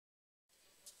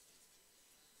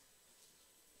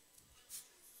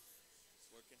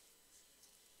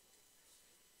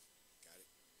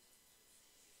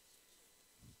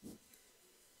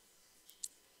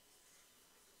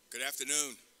Good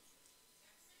afternoon.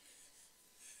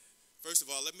 First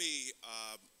of all, let me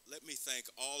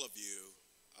thank all of you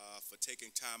for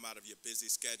taking time out of your busy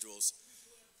schedules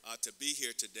to be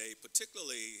here today,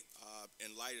 particularly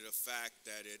in light of the fact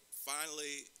that it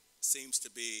finally seems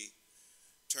to be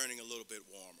turning a little bit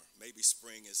warmer. Maybe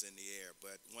spring is in the air,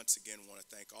 but once again, I want to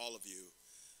thank all of you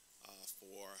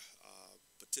for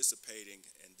participating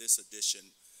in this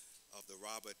edition of the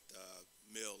Robert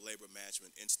Mill Labor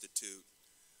Management Institute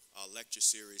lecture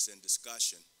series and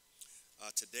discussion.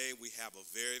 Today we have a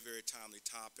very, very timely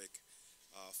topic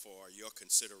for your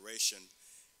consideration,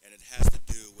 and it has to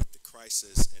do with the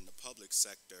crisis in the public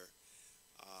sector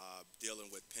dealing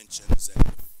with pensions and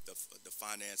the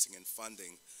financing and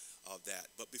funding of that.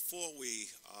 But before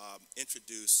we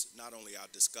introduce not only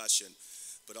our discussion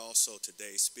but also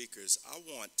today's speakers, I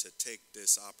want to take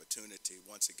this opportunity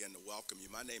once again to welcome you.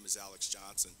 My name is Alex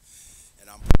Johnson, and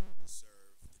I'm proud to serve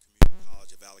the Community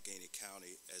College of Allegheny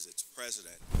County as its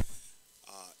president.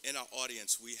 In our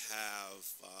audience, we have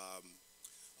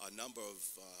a number of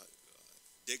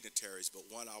dignitaries, but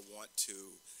one I want to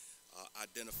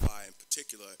identify in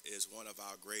particular is one of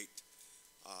our great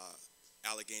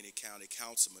Allegheny County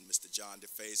Councilman, Mr. John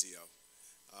DeFazio.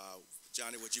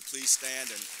 Johnny, would you please stand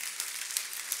and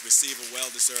receive a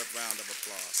well-deserved round of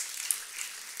applause.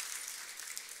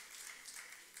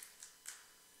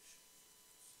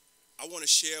 I want to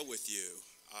share with you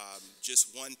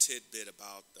just one tidbit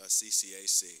about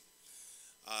CCAC.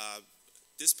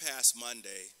 This past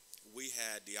Monday, we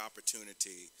had the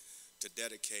opportunity to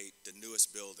dedicate the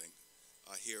newest building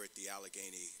here at the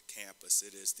Allegheny campus.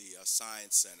 It is the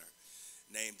Science Center,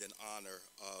 named in honor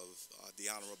of the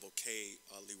Honorable K.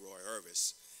 Leroy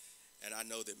Irvis. And I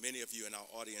know that many of you in our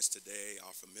audience today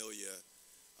are familiar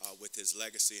with his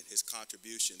legacy and his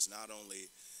contributions, not only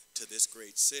to this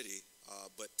great city,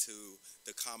 but to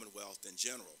the Commonwealth in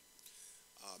general.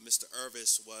 Mr.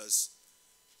 Irvis was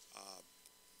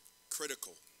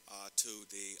critical to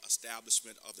the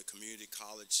establishment of the community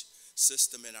college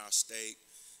system in our state,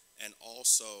 and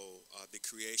also the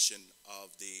creation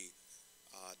of the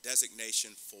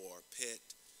designation for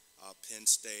Pitt, Penn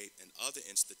State, and other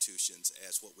institutions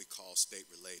as what we call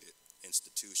state-related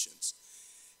institutions.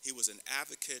 He was an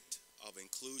advocate of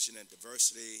inclusion and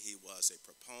diversity. He was a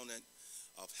proponent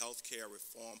of healthcare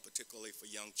reform, particularly for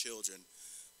young children,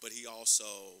 but he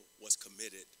also was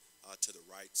committed to the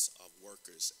rights of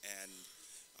workers. And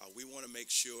we want to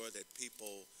make sure that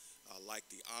people like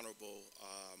the Honorable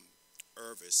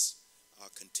Irvis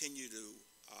continue to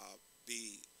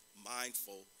be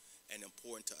mindful and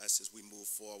important to us as we move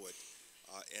forward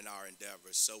in our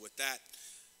endeavors. So with that,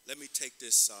 let me take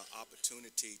this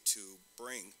opportunity to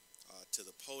bring to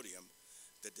the podium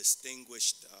the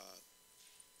distinguished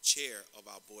chair of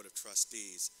our Board of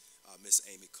Trustees, Ms.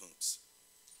 Amy Kuntz.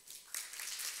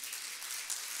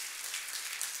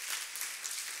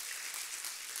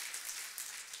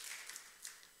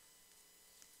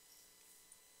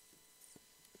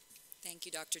 Thank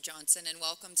you, Dr. Johnson, and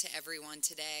welcome to everyone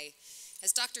today.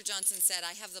 As Dr. Johnson said,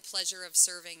 I have the pleasure of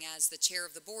serving as the chair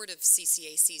of the board of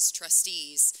CCAC's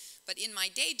trustees, but in my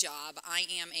day job, I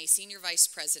am a senior vice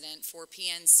president for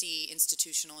PNC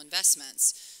Institutional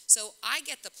Investments. So I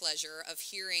get the pleasure of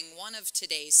hearing one of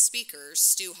today's speakers,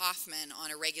 Stu Hoffman, on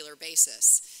a regular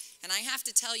basis. And I have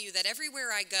to tell you that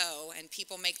everywhere I go and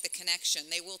people make the connection,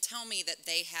 they will tell me that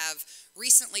they have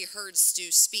recently heard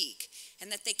Stu speak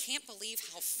and that they can't believe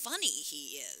how funny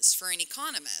he is for an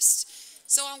economist.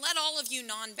 So I'll let all of you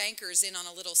non-bankers in on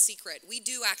a little secret. We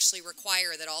do actually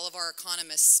require that all of our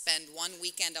economists spend one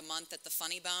weekend a month at the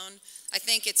Funny Bone. I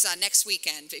think it's next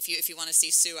weekend if you want to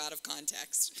see Stu out of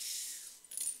context.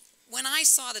 When I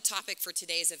saw the topic for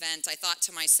today's event, I thought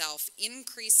to myself,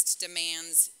 increased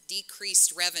demands,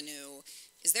 decreased revenue.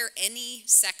 Is there any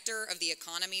sector of the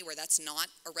economy where that's not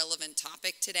a relevant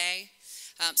topic today?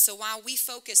 So while we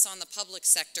focus on the public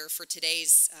sector for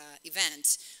today's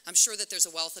event, I'm sure that there's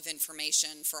a wealth of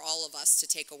information for all of us to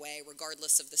take away,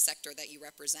 regardless of the sector that you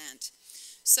represent.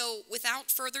 So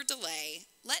without further delay,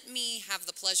 let me have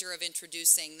the pleasure of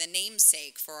introducing the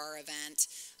namesake for our event,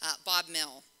 Bob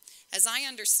Mill. As I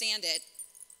understand it,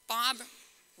 Bob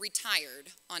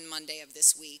retired on Monday of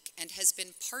this week and has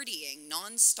been partying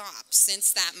nonstop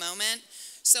since that moment.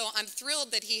 So I'm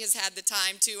thrilled that he has had the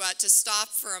time to stop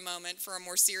for a moment for a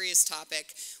more serious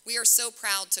topic. We are so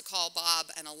proud to call Bob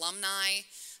an alumni,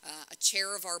 a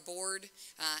chair of our board,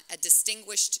 a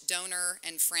distinguished donor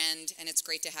and friend, and it's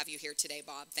great to have you here today,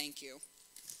 Bob. Thank you.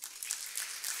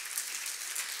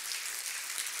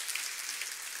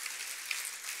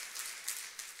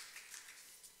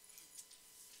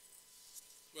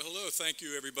 Well, hello. Thank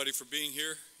you, everybody, for being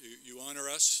here. You honor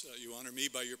us. You honor me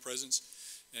by your presence,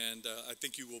 and I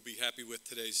think you will be happy with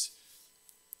today's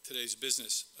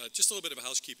business. Just a little bit of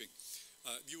housekeeping.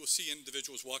 You will see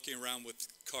individuals walking around with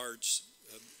cards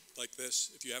like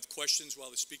this. If you have questions while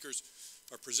the speakers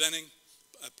are presenting,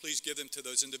 please give them to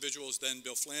those individuals. Then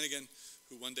Bill Flanagan,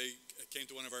 who one day came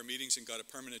to one of our meetings and got a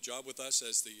permanent job with us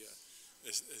as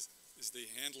the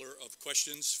handler of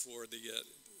questions for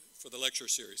the lecture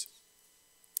series.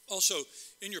 Also,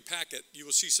 in your packet, you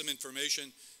will see some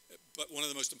information, but one of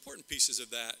the most important pieces of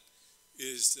that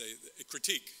is a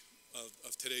critique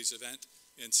of today's event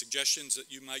and suggestions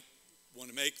that you might want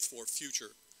to make for future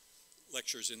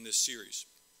lectures in this series.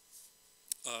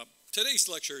 Today's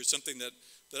lecture is something that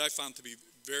I found to be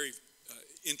very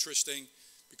interesting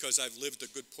because I've lived a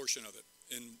good portion of it.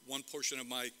 In one portion of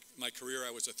my career,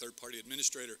 I was a third-party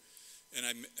administrator, and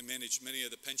I managed many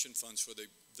of the pension funds for the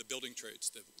building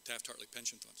trades, the Taft-Hartley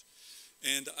pension funds.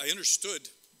 And I understood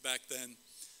back then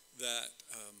that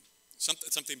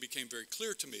something became very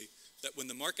clear to me, that when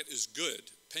the market is good,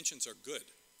 pensions are good.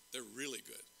 They're really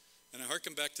good. And I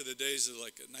harken back to the days of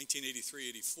like 1983,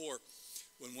 84,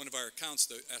 when one of our accounts,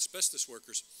 the asbestos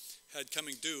workers, had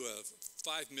coming due a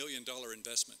 $5 million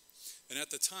investment. And at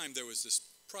the time, there was this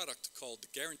product called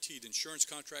the Guaranteed Insurance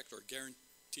Contract or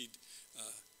Guaranteed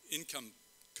Income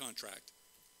Contract.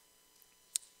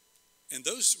 And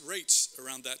those rates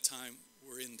around that time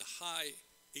were in the high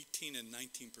 18 and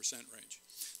 19% range.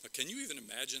 Now, can you even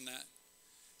imagine that?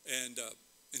 And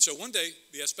so one day,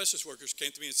 the asbestos workers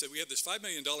came to me and said, we have this $5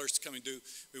 million coming due.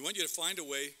 We want you to find a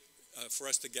way for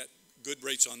us to get good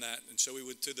rates on that. And so we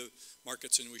went to the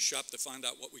markets and we shopped to find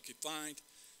out what we could find.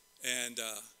 And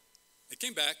I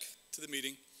came back to the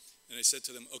meeting and I said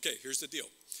to them, okay, here's the deal.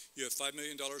 You have $5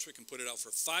 million, we can put it out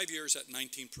for 5 years at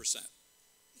 19%.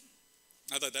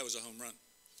 I thought that was a home run.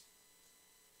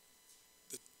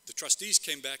 The trustees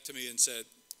came back to me and said,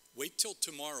 wait till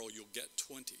tomorrow, you'll get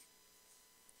 20.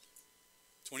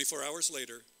 24 hours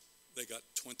later, they got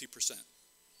 20%.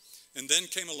 And then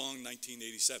came along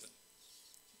 1987.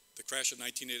 The crash of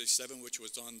 1987, which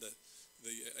was on the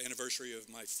anniversary of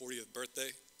my 40th birthday,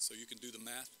 so you can do the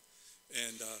math.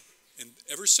 And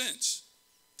ever since,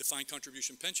 defined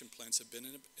contribution pension plans have been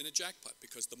in a jackpot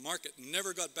because the market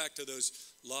never got back to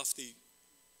those lofty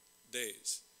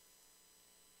days.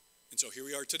 And so here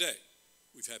we are today.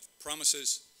 We've had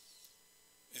promises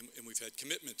and we've had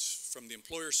commitments from the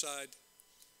employer side,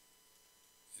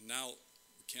 and now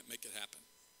we can't make it happen.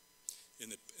 In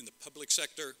the public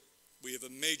sector, we have a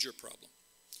major problem.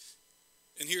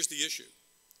 And here's the issue.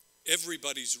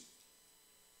 Everybody's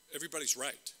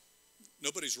right.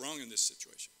 Nobody's wrong in this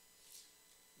situation.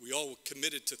 We all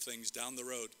committed to things down the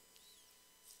road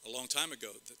a long time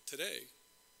ago that today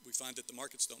we find that the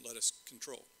markets don't let us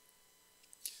control.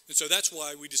 And so that's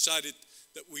why we decided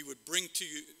that we would bring to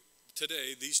you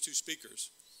today these two speakers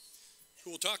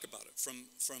who will talk about it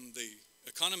from the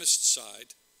economist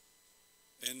side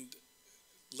and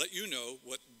let you know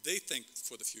what they think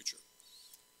for the future.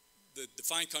 The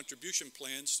defined contribution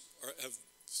plans have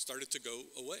started to go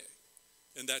away,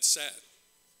 and that's sad.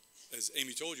 As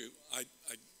Amy told you, I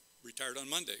retired on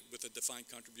Monday with a defined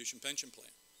contribution pension plan.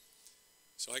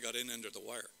 So I got in under the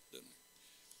wire, didn't I?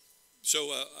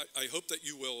 So I hope that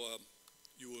you will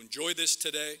enjoy this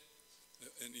today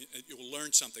and you will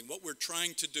learn something. What we're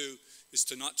trying to do is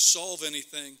to not solve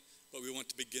anything, but we want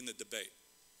to begin the debate.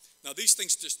 Now, these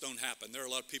things just don't happen. There are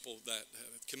a lot of people that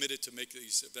have committed to make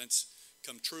these events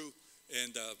come true,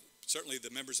 and certainly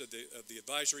the members of the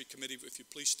advisory committee, if you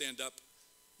please stand up,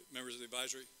 members of the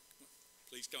advisory.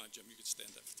 Please, come on, Jim, you can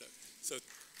stand up. So,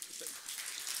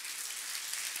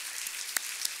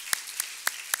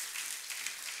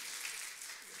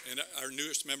 and our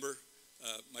newest member,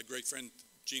 my great friend,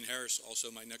 Gene Harris,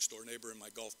 also my next door neighbor and my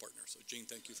golf partner. So, Gene,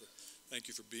 thank you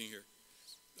for being here.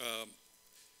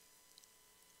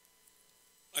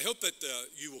 I hope that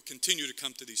you will continue to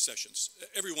come to these sessions.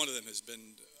 Every one of them has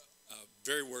been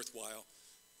very worthwhile.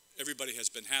 Everybody has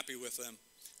been happy with them,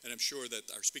 and I'm sure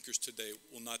that our speakers today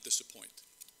will not disappoint.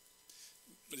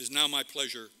 It is now my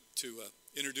pleasure to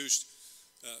introduce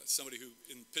somebody who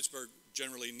in Pittsburgh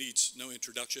generally needs no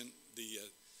introduction, the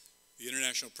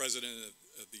international president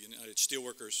of the United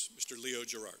Steelworkers, Mr. Leo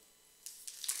Gerard.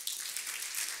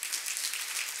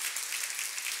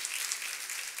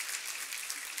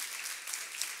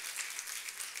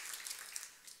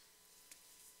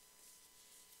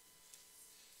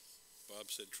 Bob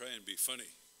said, try and be funny.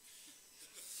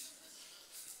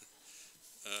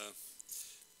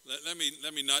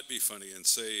 Let me not be funny and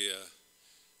say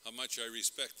how much I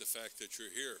respect the fact that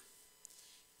you're here.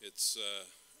 It's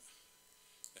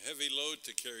a heavy load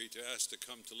to carry to ask to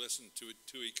come to listen to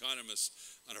two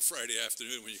economists on a Friday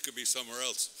afternoon when you could be somewhere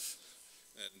else.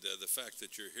 And the fact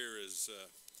that you're here is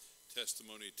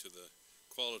testimony to the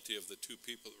quality of the two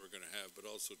people that we're going to have, but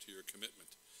also to your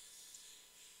commitment.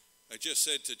 I just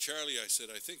said to Charlie, I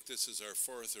said, I think this is our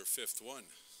fourth or fifth one.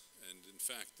 And in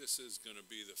fact, this is going to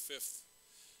be the fifth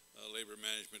labor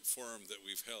management forum that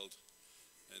we've held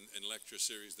and lecture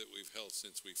series that we've held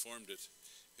since we formed it,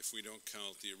 if we don't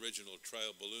count the original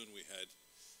trial balloon we had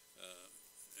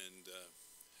and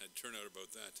had turnout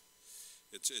about that.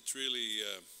 It's really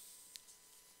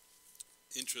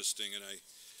interesting, and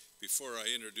before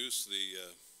I introduce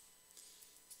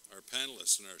our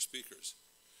panelists and our speakers,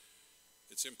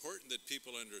 it's important that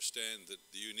people understand that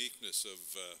the uniqueness of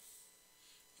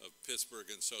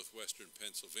Pittsburgh and southwestern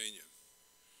Pennsylvania.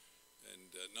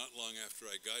 And not long after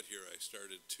I got here, I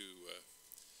started to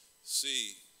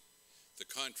see the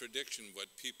contradiction,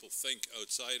 what people think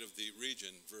outside of the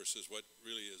region versus what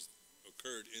really has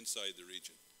occurred inside the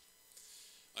region.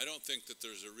 I don't think that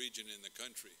there's a region in the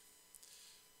country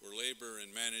where labor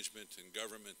and management and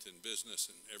government and business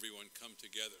and everyone come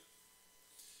together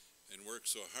and work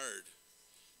so hard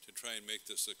to try and make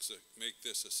this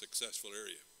a successful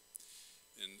area.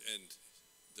 And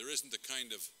there isn't the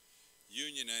kind of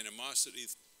union animosity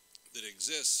that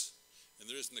exists,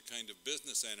 and there isn't the kind of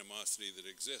business animosity that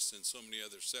exists in so many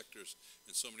other sectors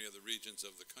and so many other regions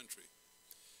of the country.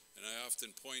 And I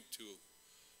often point to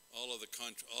all of the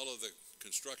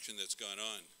construction that's gone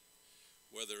on,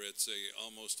 whether it's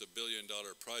almost $1 billion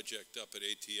project up at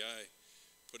ATI,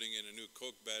 putting in a new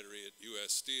Coke battery at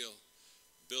US Steel,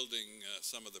 building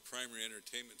some of the primary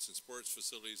entertainments and sports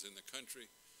facilities in the country,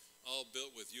 all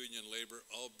built with union labor,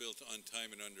 all built on time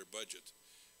and under budget.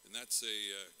 And that's a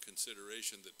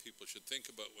consideration that people should think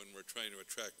about when we're trying to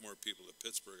attract more people to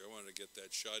Pittsburgh. I wanted to get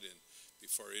that shot in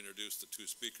before I introduce the two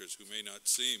speakers who may not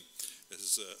seem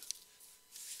as,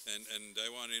 and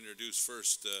I want to introduce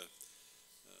first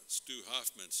Stu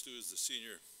Hoffman. Stu is the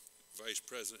Senior Vice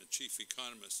President and Chief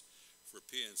Economist for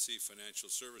PNC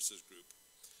Financial Services Group.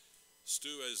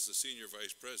 Stu, as the Senior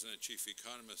Vice President and Chief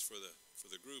Economist for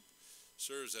the group,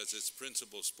 serves as its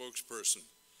principal spokesperson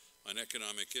on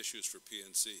economic issues for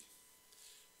PNC.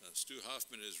 Stu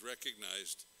Hoffman is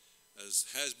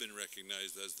has been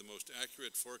recognized as the most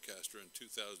accurate forecaster in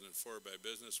 2004 by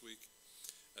Businessweek,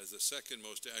 as the second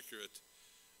most accurate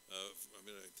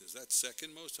is that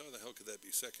second most? How the hell could that be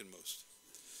second most?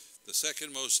 The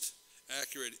second most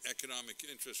accurate economic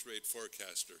interest rate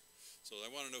forecaster. So I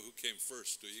want to know who came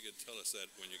first. Stu, you can tell us that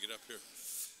when you get up here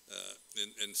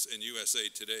in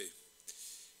USA Today.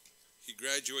 He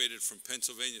graduated from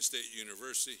Pennsylvania State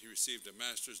University. He received a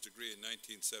master's degree in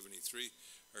 1973.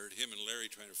 I heard him and Larry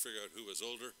trying to figure out who was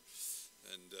older.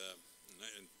 And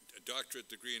a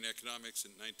doctorate degree in economics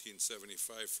in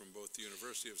 1975 from both the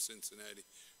University of Cincinnati,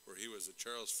 where he was a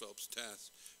Charles Phelps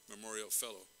Taft Memorial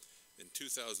Fellow. In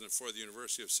 2004, the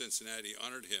University of Cincinnati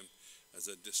honored him as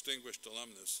a distinguished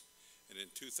alumnus, and in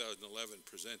 2011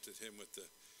 presented him with the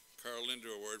Carl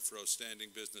Linder Award for Outstanding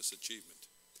Business Achievement.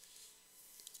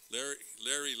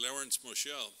 Larry Lawrence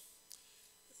Moschel.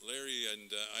 Larry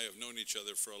and I have known each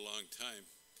other for a long time.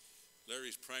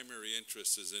 Larry's primary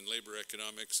interest is in labor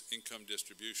economics, income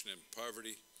distribution, and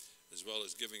poverty, as well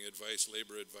as giving advice,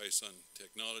 labor advice on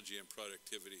technology and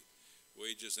productivity,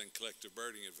 wages, and collective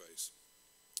bargaining advice.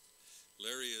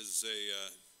 Larry has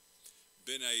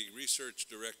been a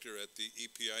research director at the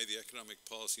EPI, the Economic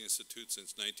Policy Institute,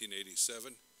 since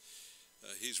 1987.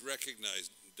 He's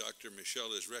recognized, Dr.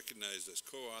 Michel is recognized as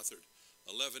co-authored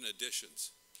 11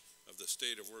 editions of The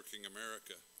State of Working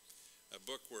America, a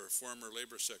book where former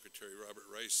Labor Secretary Robert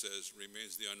Rice says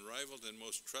remains the unrivaled and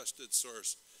most trusted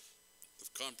source of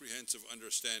comprehensive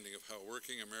understanding of how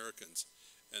working Americans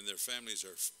and their families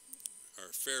are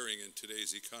faring in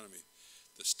today's economy.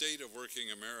 The State of Working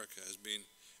America has been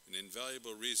an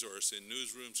invaluable resource in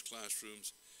newsrooms,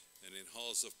 classrooms, and in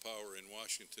halls of power in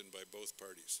Washington by both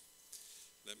parties.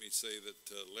 Let me say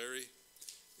that Larry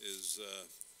is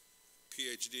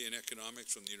PhD in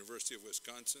economics from the University of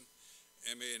Wisconsin,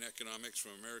 MA in economics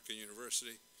from American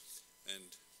University, and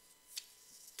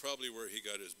probably where he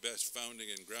got his best founding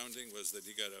and grounding was that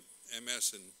he got a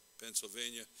MS in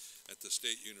Pennsylvania at the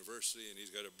State University, and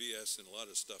he's got a BS in a lot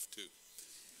of stuff too.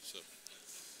 So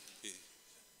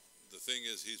the thing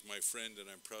is, he's my friend, and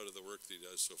I'm proud of the work that he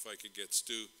does. So if I could get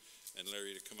Stu and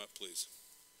Larry to come up, please.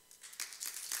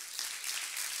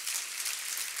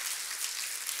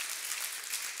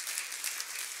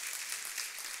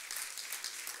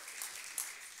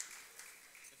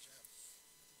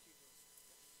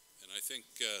 I think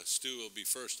Stu will be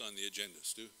first on the agenda.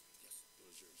 Stu? Yes. It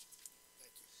was yours.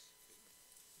 Thank you.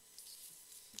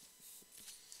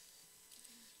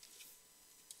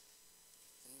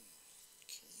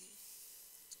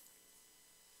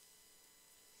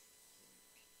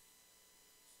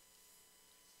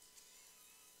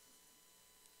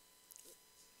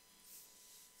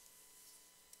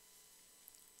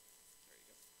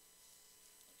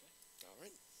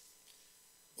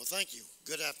 Well, thank you.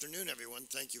 Good afternoon, everyone.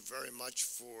 Thank you very much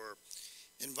for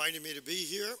inviting me to be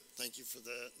here. Thank you for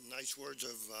the nice words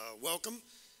of welcome.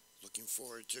 Looking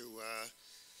forward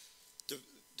to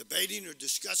debating or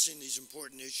discussing these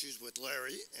important issues with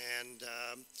Larry. And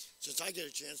since I get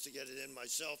a chance to get it in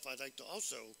myself, I'd like to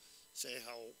also say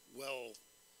how well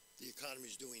the economy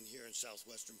is doing here in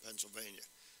southwestern Pennsylvania.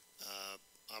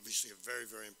 Obviously a very,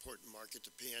 very important market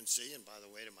to PNC, and by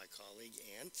the way, to my colleague,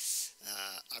 Ann.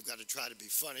 I've got to try to be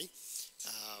funny.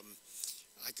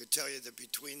 I could tell you that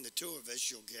between the two of us,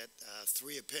 you'll get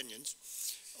 3 opinions,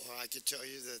 or I could tell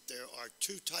you that there are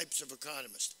 2 types of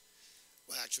economists.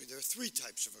 Well, actually, there are 3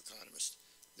 types of economists.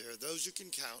 There are those who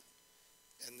can count,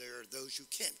 and there are those who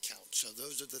can't count. So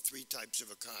those are the 3 types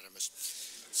of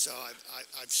economists. So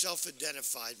I've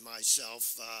self-identified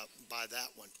myself by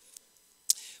that one.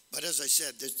 But as I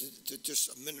said,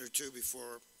 just a minute or two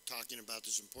before talking about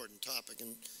this important topic,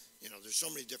 and you know, there's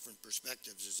so many different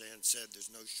perspectives. As Ann said,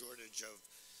 there's no shortage of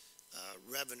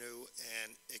revenue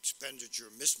and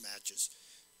expenditure mismatches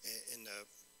in the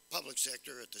public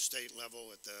sector, at the state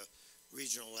level, at the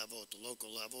regional level, at the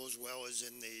local level, as well as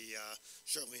in the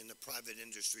certainly in the private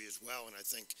industry as well. And I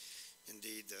think,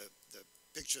 indeed, the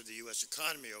picture of the U.S.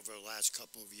 economy over the last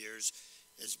couple of years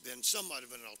has been somewhat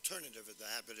of an alternative of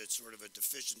that, but it's sort of a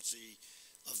deficiency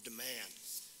of demand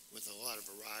with a lot of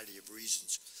variety of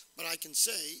reasons. But I can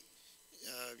say,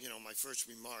 you know, my first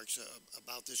remarks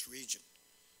about this region,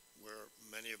 where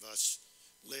many of us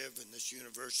live, and this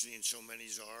university and so many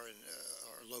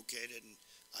are located. And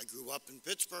I grew up in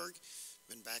Pittsburgh,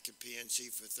 been back at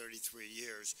PNC for 33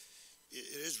 years.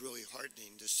 It is really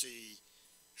heartening to see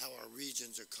how our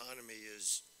region's economy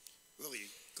has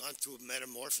really gone through a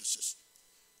metamorphosis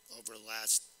over the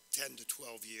last 10 to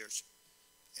 12 years,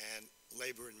 and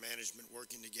labor and management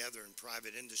working together in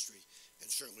private industry, and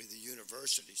certainly the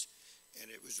universities. And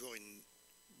it was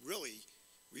really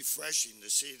refreshing to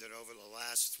see that over the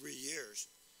last 3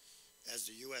 years, as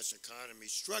the U.S.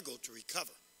 economy struggled to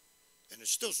recover, and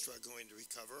is still struggling to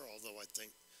recover, although I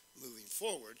think moving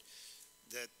forward,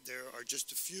 that there are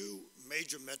just a few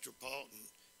major metropolitan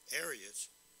areas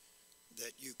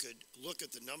that you could look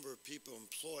at the number of people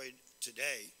employed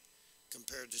today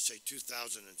compared to, say,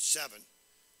 2007,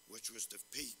 which was the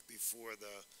peak before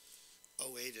the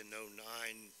 08 and 09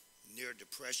 near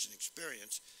depression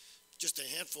experience. Just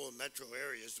a handful of metro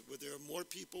areas where there are more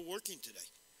people working today,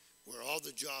 where all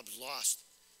the jobs lost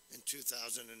in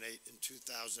 2008 and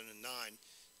 2009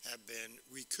 have been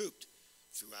recouped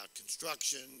throughout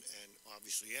construction and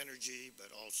obviously energy,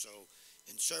 but also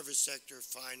in service sector,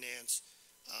 finance.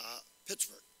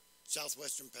 Pittsburgh,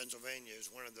 southwestern Pennsylvania, is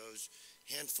one of those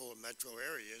handful of metro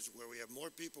areas where we have more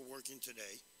people working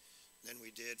today than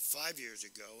we did 5 years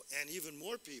ago, and even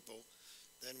more people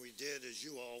than we did, as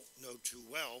you all know too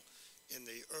well, in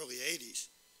the early 80s,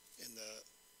 in the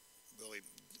really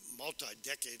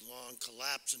multi-decade-long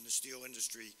collapse in the steel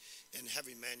industry and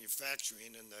heavy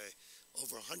manufacturing, and the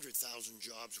over 100,000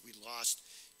 jobs we lost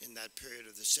in that period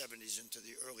of the 70s into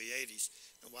the early 80s.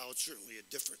 And while it's certainly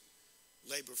a different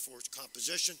labor force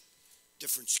composition,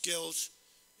 different skills,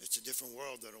 it's a different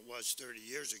world than it was 30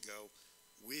 years ago.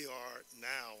 We are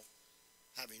now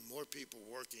having more people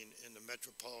working in the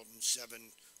metropolitan 7,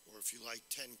 or if you like,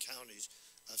 10 counties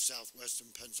of southwestern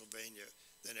Pennsylvania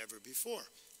than ever before,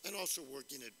 and also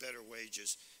working at better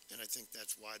wages. And I think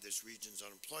that's why this region's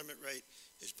unemployment rate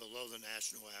is below the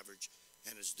national average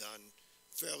and has done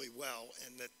fairly well,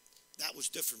 and that was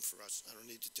different for us. I don't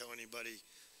need to tell anybody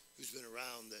who's been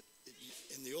around that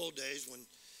in the old days, when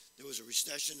there was a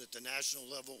recession at the national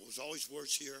level, it was always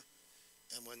worse here,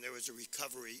 and when there was a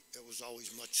recovery, it was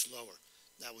always much slower.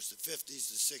 That was the 50s,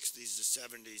 the 60s, the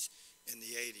 70s, and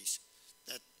the 80s.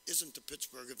 That isn't the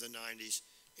Pittsburgh of the 90s,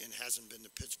 and hasn't been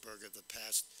the Pittsburgh of the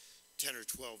past 10 or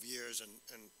 12 years,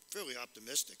 and fairly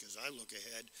optimistic as I look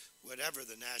ahead, whatever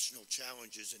the national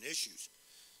challenges and issues,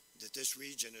 that this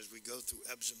region, as we go through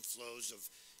ebbs and flows of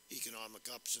economic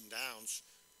ups and downs,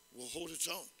 will hold its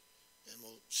own, and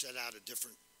will set out a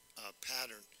different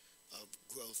pattern of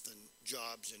growth and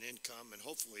jobs and income, and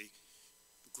hopefully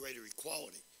greater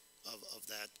equality of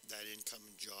that income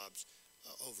and jobs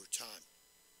over time.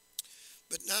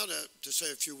 But now to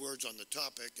say a few words on the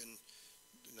topic, and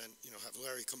then have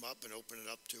Larry come up and open it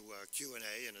up to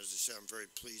Q&A. And as I say, I'm very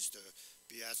pleased to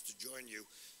be asked to join you.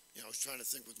 I was trying to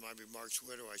think with my remarks,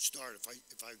 where do I start? If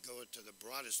I go to the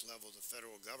broadest level, the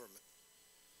federal government,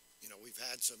 we've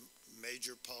had some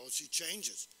major policy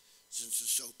changes since the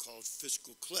so-called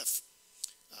fiscal cliff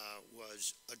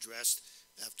was addressed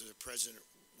after the president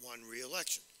won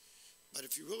re-election. But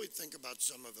if you really think about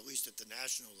some of, at least at the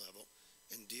national level,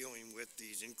 in dealing with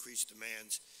these increased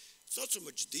demands, It's not so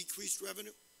much decreased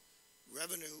revenue.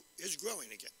 Revenue is growing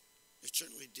again. It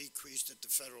certainly decreased at the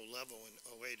federal level in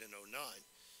 '08 and '09,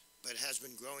 but has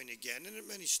been growing again, and at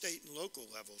many state and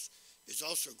local levels is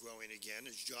also growing again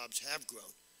as jobs have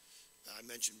grown. I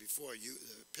mentioned before,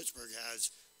 Pittsburgh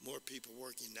has more people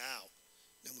working now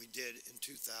than we did in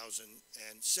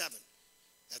 2007.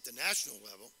 At the national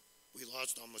level, we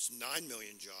lost almost 9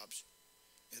 million jobs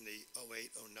in the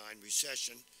 '08-'09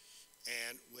 recession,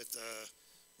 and with the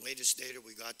latest data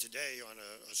we got today on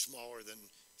a smaller than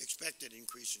expected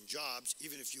increase in jobs,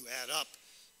 even if you add up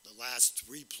the last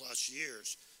 3+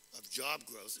 years of job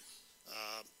growth,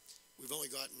 we've only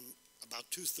gotten about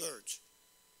 2/3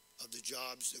 of the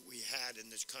jobs that we had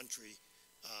in this country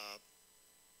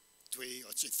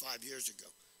 5 years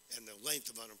ago. And the length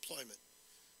of unemployment,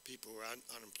 people were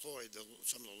unemployed,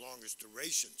 some of the longest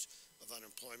durations of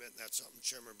unemployment, and that's something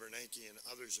Chairman Bernanke and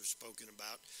others have spoken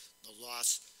about, the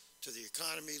loss to the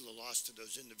economy, the loss to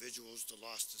those individuals, the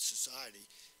loss to society,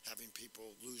 having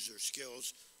people lose their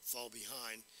skills, fall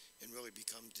behind, and really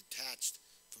become detached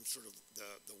from sort of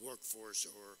the workforce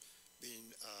or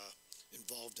being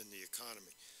involved in the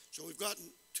economy. So we've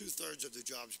gotten 2/3 of the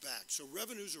jobs back. So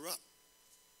revenues are up.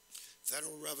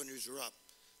 Federal revenues are up,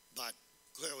 but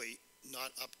clearly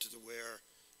not up to where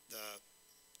the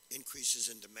increases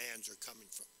in demands are coming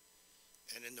from.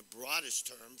 And in the broadest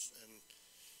terms, and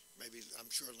maybe, I'm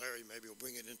sure Larry maybe will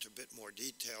bring it into a bit more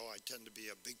detail. I tend to be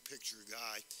a big picture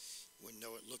guy. Wouldn't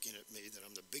know it looking at me that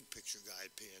I'm the big picture guy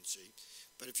at PNC.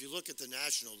 But if you look at the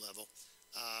national level,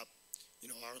 our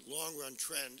long run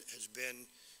trend has been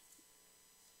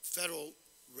federal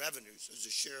revenues as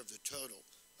a share of the total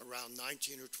around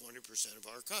 19 or 20% of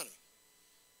our economy.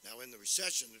 Now in the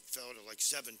recession, it fell to like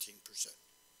 17%.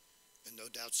 And no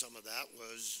doubt some of that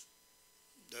was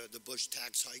the Bush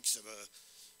tax hikes of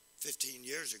 15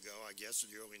 years ago, I guess,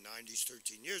 in the early 90s,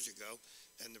 13 years ago,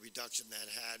 and the reduction that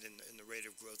had in the rate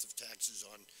of growth of taxes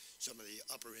on some of the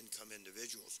upper income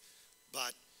individuals.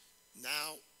 But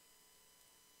now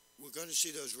we're going to see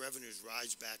those revenues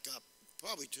rise back up,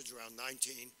 probably to around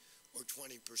 19 or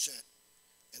 20%.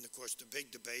 And of course, the big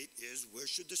debate is, where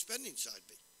should the spending side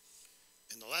be?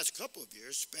 In the last couple of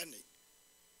years, spending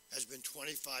has been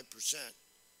 25%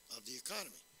 of the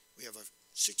economy. We have a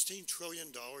 $16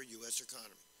 trillion U.S.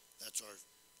 economy. That's our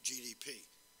GDP.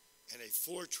 And a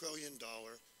 $4 trillion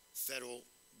federal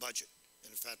budget.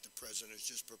 And in fact, the president has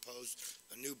just proposed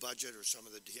a new budget, or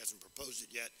he hasn't proposed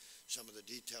it yet. Some of the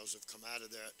details have come out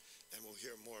of that, and we'll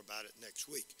hear more about it next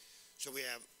week. So we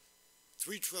have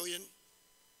 $3 trillion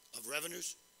of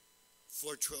revenues,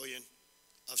 $4 trillion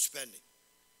of spending.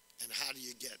 And how do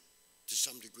you get to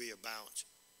some degree of balance?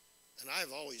 And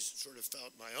I've always sort of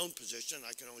felt my own position,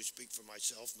 I can only speak for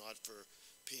myself, not for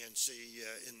PNC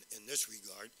in this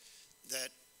regard, that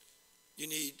you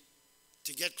need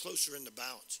to get closer into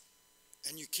balance.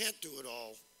 And you can't do it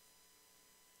all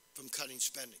from cutting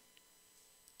spending.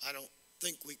 I don't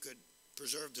think we could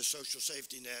preserve the social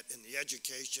safety net and the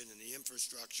education and the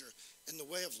infrastructure and the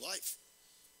way of life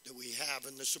that we have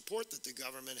and the support that the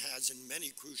government has in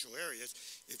many crucial areas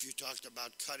if you talked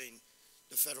about cutting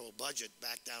the federal budget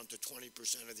back down to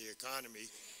 20% of the economy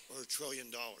or $1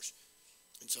 trillion.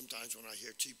 And sometimes when I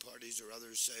hear Tea Parties or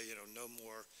others say, no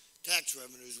more tax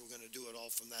revenues, we're going to do it all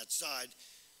from that side,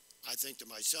 I think to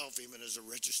myself, even as a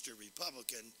registered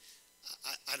Republican,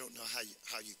 I don't know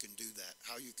how you can do that,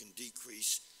 how you can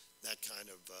decrease that kind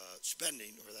of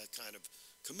spending or that kind of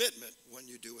commitment when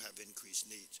you do have increased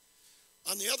needs.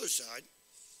 On the other side,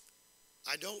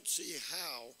 I don't see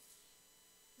how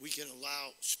we can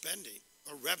allow spending,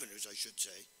 or revenues, I should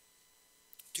say,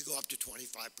 to go up to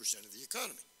 25% of the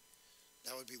economy.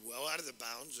 That would be well out of the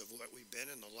bounds of what we've been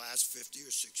in the last 50 or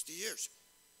 60 years.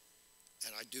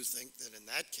 And I do think that in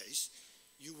that case,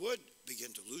 you would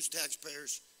begin to lose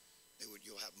taxpayers.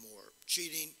 You'll have more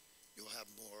cheating. You'll have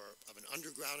more of an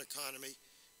underground economy.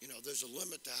 There's a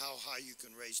limit to how high you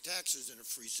can raise taxes in a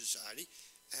free society.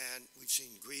 And we've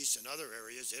seen Greece and other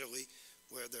areas, Italy,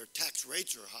 where their tax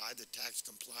rates are high, the tax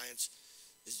compliance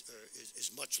is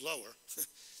much lower.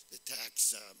 The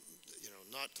tax,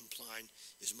 not complying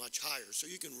is much higher. So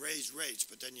you can raise rates,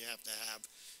 but then you have to have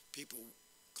people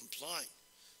complying.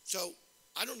 So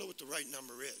I don't know what the right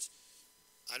number is.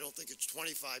 I don't think it's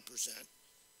 25%,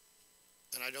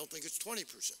 and I don't think it's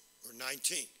 20% or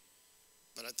 19.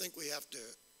 But I think we have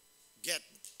to get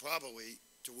probably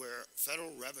to where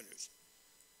federal revenues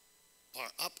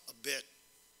are up a bit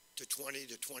to 20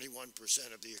 to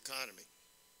 21% of the economy.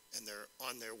 And they're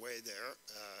on their way there,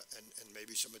 and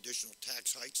maybe some additional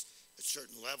tax hikes at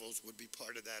certain levels would be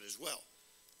part of that as well.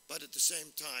 But at the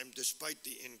same time, despite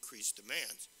the increased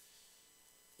demands,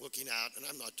 looking out, and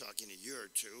I'm not talking a year or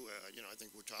two, I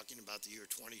think we're talking about the year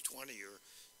 2020 or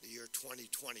the year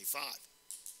 2025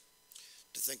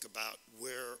 to think about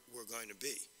where we're going to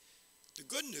be. The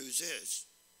good news is,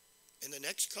 in the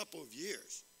next couple of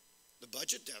years, the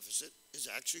budget deficit is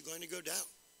actually going to go down.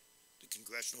 The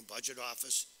Congressional Budget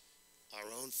Office, our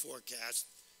own forecast,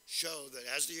 show that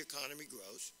as the economy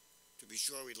grows, to be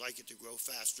sure we'd like it to grow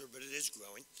faster, but it is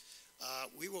growing,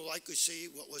 we will likely see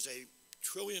what was a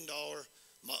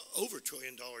over $1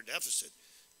 trillion deficit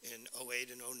in 08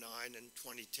 and 09 and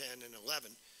 2010 and 11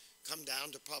 come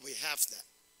down to probably half that.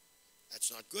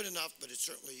 That's not good enough, but it's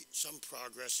certainly some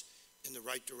progress in the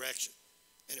right direction.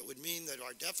 And it would mean that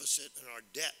our deficit and our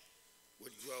debt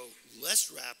would grow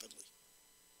less rapidly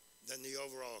than the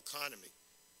overall economy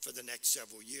for the next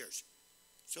several years.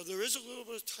 So there is a little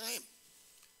bit of time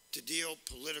to deal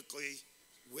politically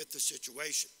with the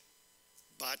situation.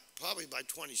 But probably by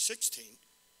 2016,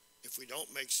 if we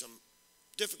don't make some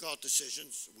difficult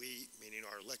decisions, we, meaning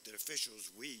our elected officials,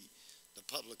 we, the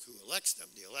public who elects them,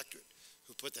 the electorate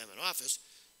who put them in office,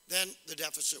 then the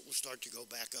deficit will start to go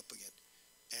back up again.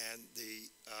 And the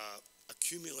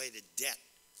accumulated debt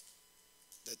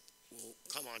that will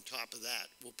come on top of that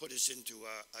will put us into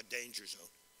a danger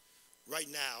zone. Right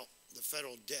now, the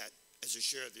federal debt as a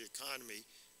share of the economy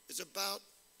is about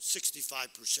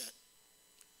 65%.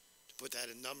 To put that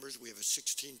in numbers, we have a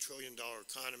 $16 trillion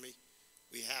economy.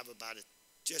 We have about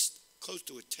just close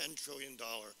to a $10 trillion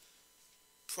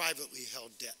privately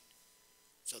held debt.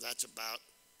 So that's about,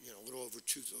 a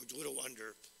little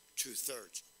under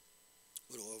two-thirds.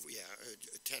 A little over,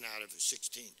 10 out of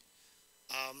 16.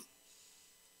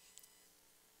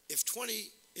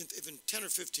 If in 10 or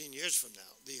 15 years from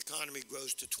now, the economy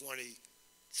grows to $20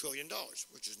 trillion,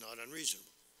 which is not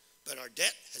unreasonable, but our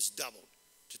debt has doubled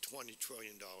to $20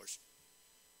 trillion,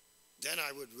 then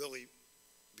I would really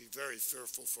be very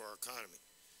fearful for our economy,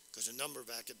 because a number of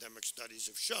academic studies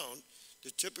have shown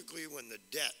that typically when the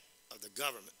debt of the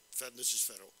government, this is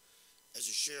federal, as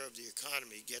a share of the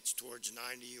economy gets towards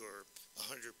 90 or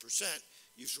 100%,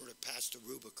 you sort of pass the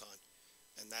Rubicon.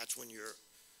 And that's when you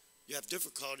have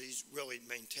difficulties really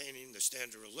maintaining the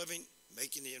standard of living,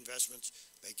 making the investments,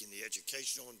 making the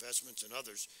educational investments and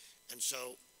others. And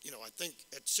so, I think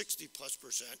at 60+%,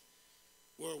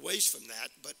 we're a ways from that,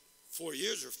 but 4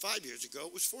 years or 5 years ago,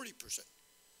 it was 40%.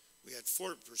 We had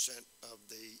 4% of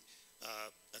the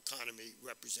economy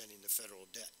representing the federal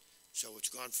debt. So it's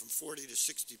gone from 40 to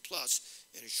 60 plus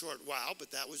in a short while, but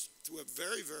that was through a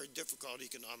very, very difficult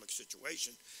economic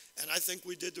situation. And I think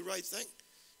we did the right thing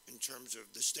in terms of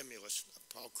the stimulus.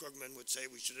 Paul Krugman would say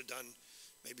we should have done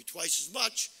maybe twice as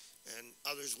much, and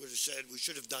others would have said we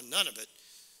should have done none of it.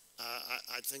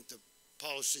 I think the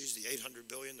policies, the $800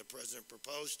 billion the president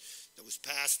proposed that was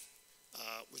passed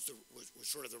was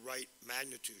sort of the right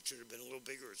magnitude. Should have been a little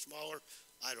bigger or smaller,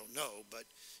 I don't know, but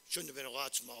shouldn't have been a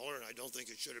lot smaller, and I don't think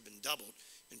it should have been doubled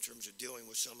in terms of dealing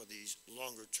with some of these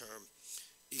longer-term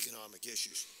economic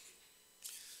issues.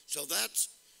 So that's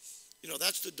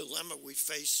the dilemma we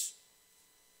face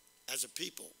as a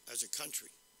people, as a country,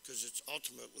 because it's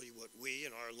ultimately what we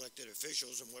and our elected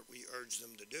officials and what we urge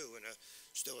them to do in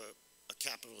still a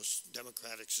capitalist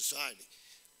democratic society.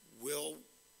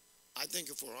 I think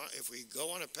if we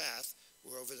go on a path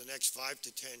where over the next 5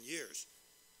 to 10 years,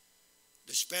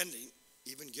 the spending,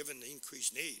 even given the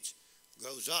increased needs,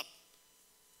 goes up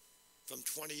from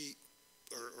 20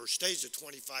 or stays at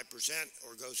 25%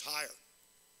 or goes higher,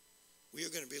 we are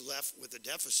going to be left with a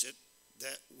deficit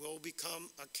that will become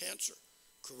a cancer,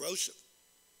 corrosive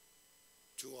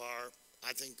to our,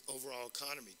 I think, overall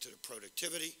economy, to the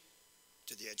productivity,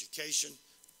 to the education,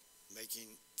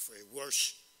 making for a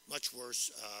much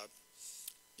worse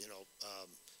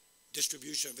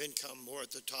distribution of income, more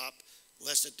at the top,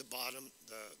 less at the bottom,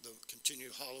 the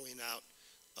continued hollowing out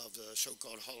of the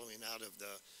so-called hollowing out of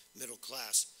the middle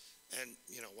class. And,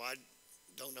 I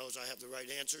don't know as I have the right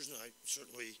answers, and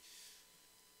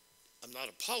I'm not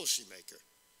a policymaker.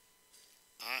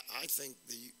 I think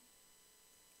the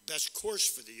best course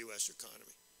for the U.S.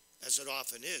 economy, as it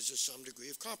often is some degree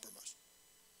of compromise.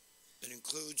 It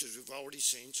includes, as we've already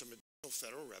seen, some additional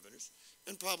federal revenues,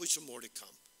 and probably some more to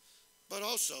come, but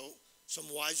also some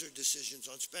wiser decisions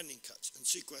on spending cuts. And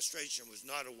sequestration was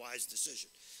not a wise decision.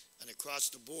 And across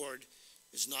the board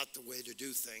is not the way to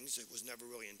do things. It was never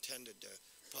really intended to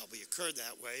probably occur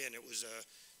that way. And it was a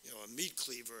meat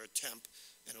cleaver attempt.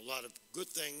 And a lot of good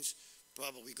things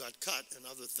probably got cut and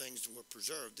other things were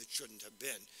preserved that shouldn't have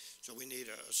been. So we need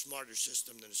a smarter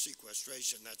system than a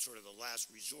sequestration. That's sort of the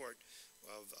last resort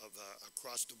of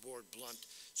across-the-board blunt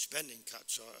spending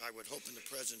cuts. So I would hope in the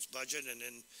president's budget and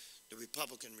in the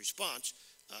Republican response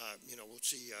we'll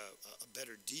see a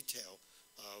better detail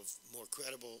of more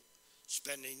credible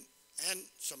spending and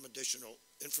some additional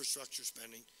infrastructure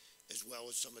spending, as well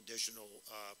as some additional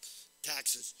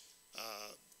taxes,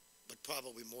 but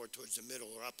probably more towards the middle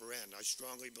or upper end. I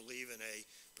strongly believe in a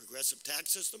progressive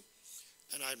tax system,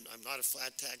 and I'm not a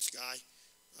flat tax guy.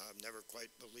 I've never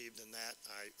quite believed in that.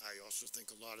 I also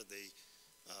think a lot of the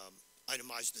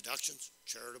itemized deductions,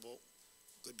 charitable,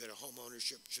 good bit of home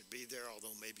ownership should be there,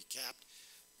 although maybe capped.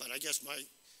 But I guess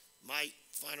my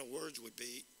final words would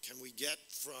be, can we get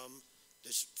from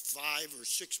this 5 or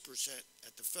 6%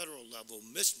 at the federal level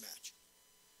mismatch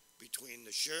between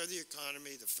the share of the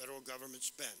economy the federal government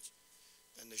spends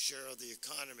and the share of the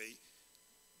economy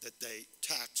that they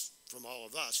tax from all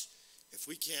of us? If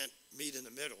we can't meet in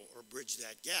the middle or bridge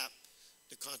that gap,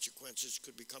 the consequences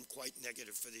could become quite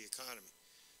negative for the economy.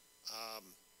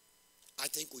 I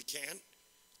think we can.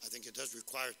 I think it does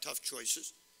require tough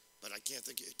choices, but I can't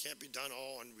think it can't be done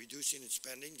all on reducing and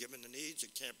spending, given the needs.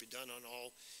 It can't be done on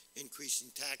all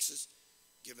increasing taxes,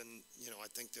 given, I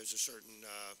think there's a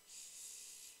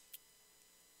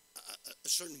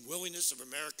certain willingness of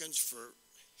Americans for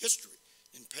history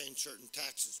in paying certain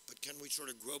taxes. But can we sort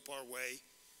of grope our way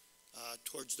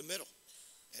towards the middle?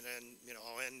 And then,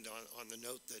 I'll end on the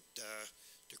note that,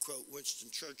 to quote Winston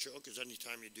Churchill, because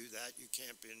anytime you do that, you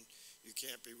can't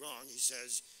be wrong. He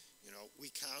says, we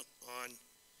count on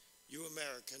you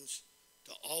Americans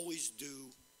to always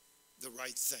do the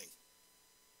right thing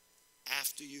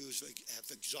after you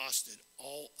have exhausted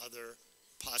all other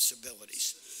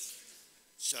possibilities.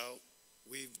 So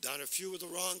we've done a few of the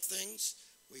wrong things.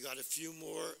 We got a few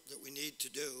more that we need to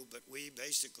do, but we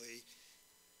basically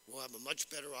will have a much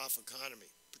better off economy,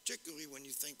 particularly when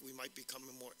you think we might become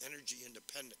more energy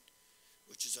independent,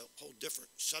 which is a whole different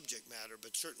subject matter,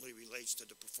 but certainly relates to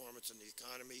the performance in the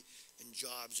economy and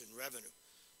jobs and revenue.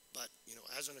 But,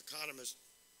 as an economist,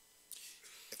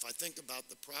 if I think about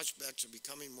the prospects of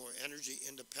becoming more energy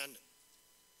independent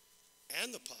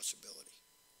and the possibility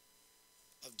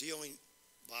of dealing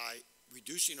by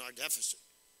reducing our deficit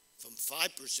from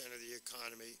 5% of the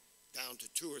economy down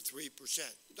to 2 or 3%,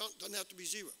 it doesn't have to be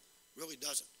zero, really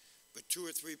doesn't, but 2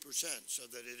 or 3%, so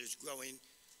that it is growing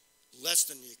less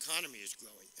than the economy is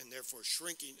growing, and therefore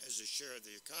shrinking as a share of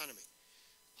the economy.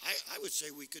 I would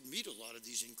say we could meet a lot of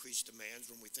these increased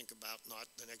demands when we think about not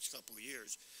the next couple of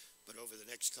years, but over the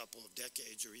next couple of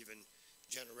decades or even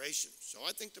generations. So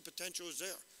I think the potential is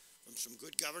there from some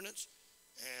good governance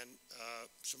and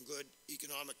some good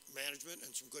economic management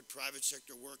and some good private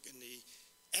sector work in the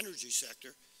energy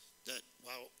sector, that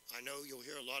while I know you'll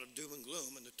hear a lot of doom and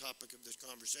gloom, and the topic of this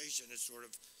conversation is sort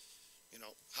of,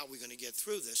 how are we going to get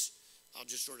through this? I'll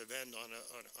just sort of end on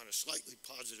a slightly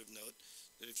positive note,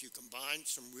 that if you combine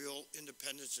some real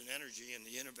independence in energy and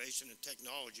the innovation and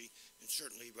technology, and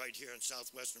certainly right here in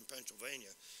southwestern Pennsylvania,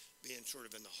 being sort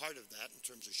of in the heart of that in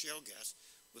terms of shale gas,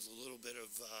 with a little bit of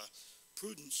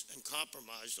prudence and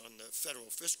compromise on the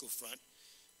federal fiscal front,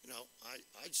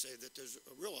 I'd say that there's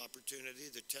a real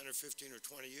opportunity that 10 or 15 or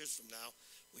 20 years from now,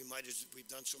 we might, as we've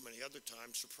done so many other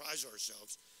times, surprise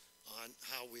ourselves on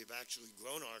how we've actually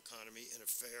grown our economy in a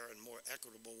fair and more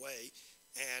equitable way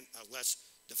and a less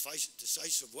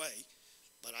decisive way.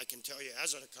 But I can tell you,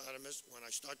 as an economist, when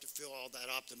I start to feel all that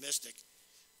optimistic,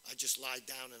 I just lie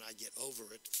down and I get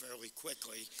over it fairly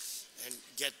quickly and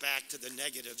get back to the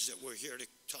negatives that we're here to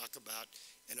talk about.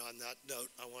 And on that note,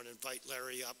 I want to invite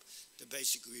Larry up to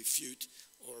basically refute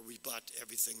or rebut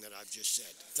everything that I've just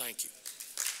said. Thank you.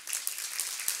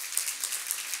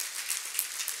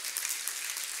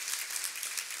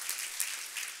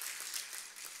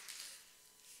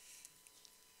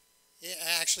 Yeah,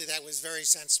 actually, that was very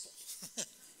sensible.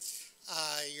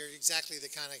 You're exactly the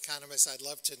kind of economist I'd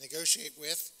love to negotiate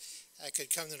with. I could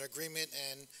come to an agreement,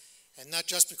 and not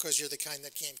just because you're the kind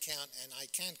that can't count, and I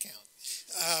can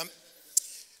count.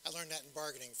 I learned that in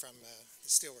bargaining from the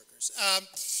steelworkers.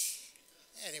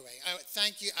 Anyway,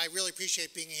 thank you. I really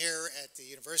appreciate being here at the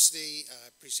university. I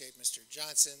appreciate Mr.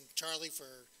 Johnson, Charlie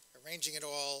for arranging it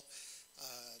all,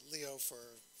 Leo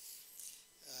for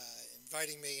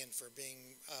inviting me and for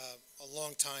being a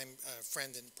longtime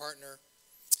friend and partner,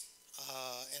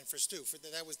 and for Stu.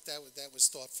 That was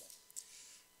thoughtful.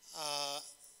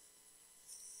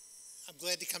 I'm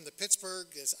glad to come to Pittsburgh,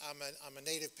 as I'm a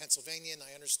native Pennsylvanian.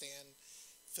 I understand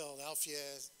Philadelphia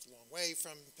is a long way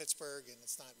from Pittsburgh, and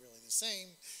it's not really the same,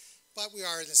 but we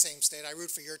are in the same state. I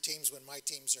root for your teams when my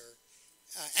teams are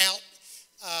out.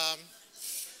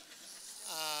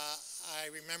 I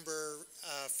remember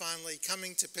fondly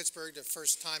coming to Pittsburgh the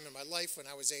first time in my life when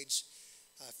I was age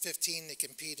 15 to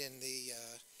compete in the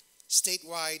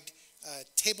statewide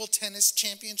table tennis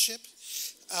championship,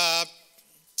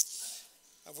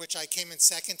 of which I came in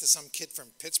second to some kid from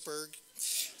Pittsburgh.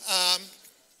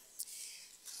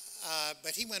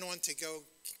 But he went on to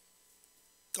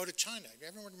go to China.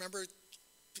 Everyone remember?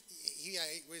 He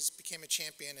became a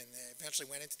champion and eventually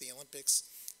went into the Olympics.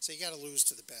 So you got to lose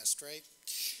to the best, right?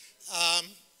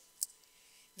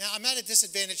 Now, I'm at a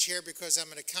disadvantage here because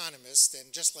I'm an economist,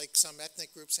 and just like some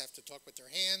ethnic groups have to talk with their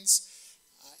hands,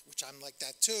 which I'm like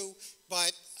that too,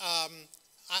 but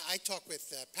I talk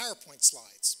with PowerPoint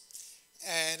slides.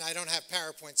 And I don't have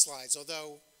PowerPoint slides,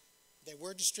 although they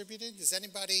were distributed. Does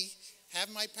anybody have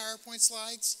my PowerPoint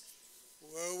slides?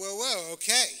 Whoa, whoa, whoa,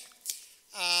 okay.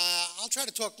 I'll try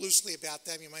to talk loosely about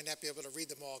them. You might not be able to read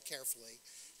them all carefully.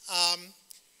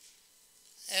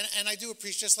 And I do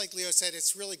appreciate, just like Leo said,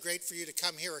 it's really great for you to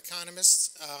come here,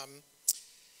 economists.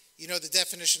 You know the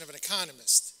definition of an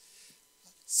economist: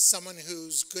 someone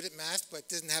who's good at math but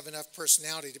doesn't have enough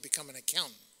personality to become an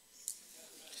accountant.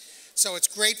 So it's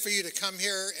great for you to come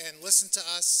here and listen to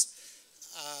us.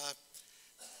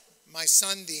 My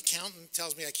son, the accountant,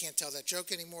 tells me I can't tell that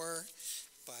joke anymore,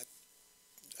 but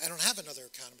I don't have another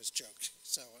economist joke,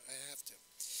 so I have to.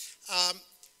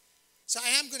 So I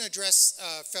am going to address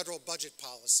federal budget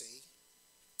policy,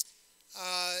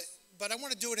 but I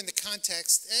want to do it in the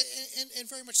context, in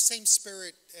very much the same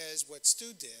spirit as what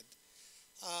Stu did.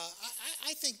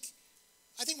 I think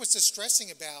what's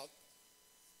distressing about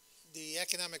the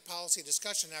economic policy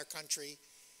discussion in our country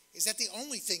is that the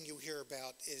only thing you hear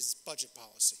about is budget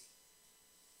policy.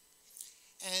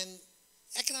 And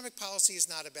economic policy is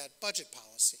not about budget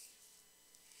policy.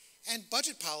 And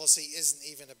budget policy isn't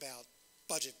even about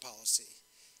budget policy.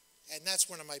 And that's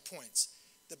one of my points.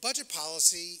 The budget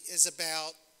policy is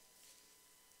about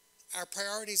our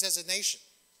priorities as a nation.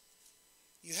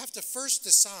 You have to first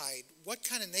decide what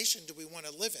kind of nation do we want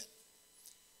to live in.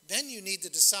 Then you need to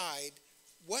decide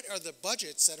what are the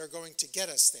budgets that are going to get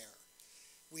us there.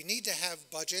 We need to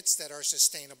have budgets that are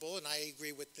sustainable, and I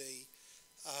agree with the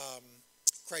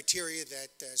criteria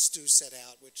that Stu set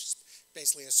out, which is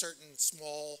basically a certain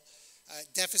small,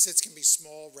 deficits can be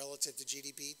small relative to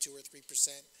GDP, 2 or 3%.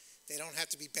 They don't have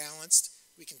to be balanced.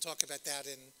 We can talk about that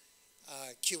in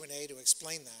Q&A to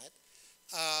explain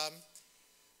that.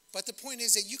 But the point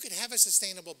is that you could have a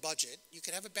sustainable budget, you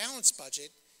could have a balanced budget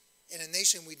in a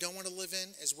nation we don't want to live in,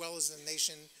 as well as in a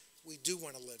nation we do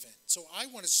want to live in. So I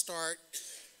want to start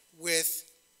with,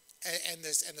 and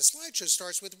the slideshow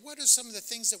starts with, what are some of the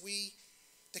things that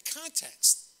the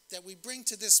context that we bring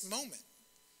to this moment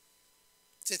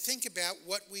to think about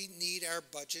what we need our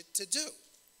budget to do.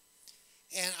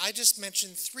 And I just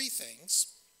mentioned 3 things.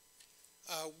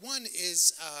 One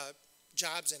is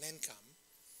jobs and income,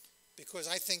 because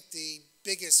I think the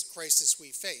biggest crisis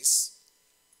we face,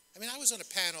 I mean, I was on a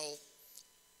panel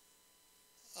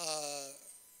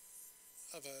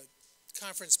of a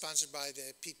conference sponsored by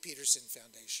the Pete Peterson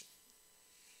Foundation.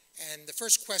 And the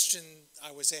first question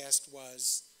I was asked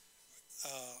was,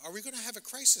 are we going to have a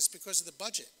crisis because of the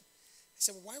budget? I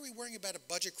said, well, why are we worrying about a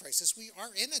budget crisis? We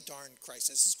are in a darn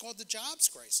crisis. It's called the jobs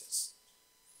crisis.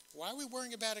 Why are we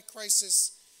worrying about a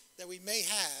crisis that we may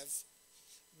have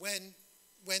when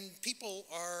people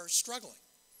are struggling?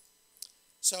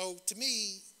 So to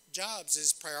me, jobs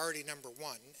is priority number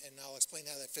 1, and I'll explain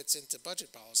how that fits into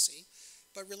budget policy.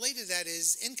 But related to that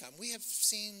is income. We have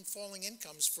seen falling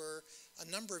incomes for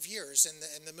a number of years, and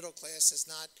the middle class has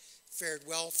not fared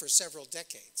well for several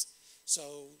decades.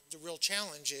 So the real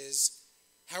challenge is,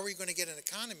 how are we going to get an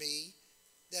economy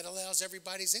that allows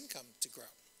everybody's income to grow?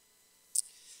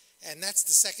 And that's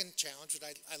the second challenge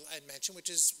that I mentioned, which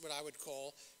is what I would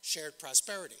call shared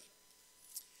prosperity.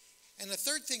 And the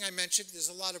third thing I mentioned, there's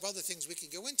a lot of other things we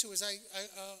could go into, is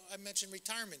I mentioned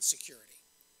retirement security.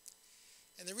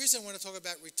 And the reason I want to talk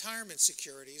about retirement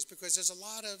security is because there's a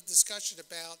lot of discussion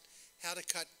about how to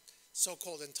cut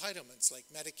so-called entitlements like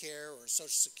Medicare or Social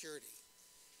Security.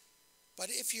 But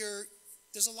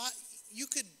there's a lot, you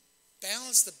could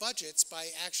balance the budgets by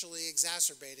actually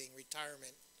exacerbating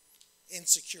retirement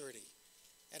insecurity.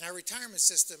 And our retirement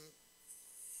system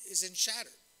is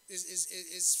shattered,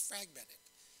 is fragmented,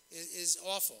 is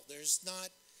awful. It's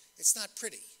not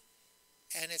pretty,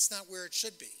 and it's not where it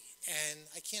should be. And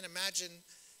I can't imagine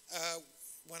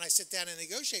when I sit down and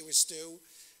negotiate with Stu,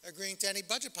 agreeing to any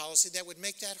budget policy that would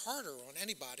make that harder on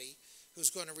anybody who's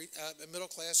going to, a middle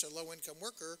class or low income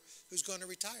worker who's going to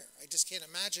retire. I just can't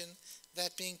imagine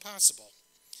that being possible.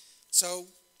 So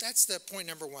that's the point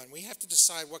number 1. We have to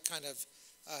decide what kind of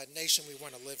nation we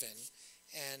want to live in.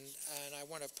 And I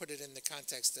want to put it in the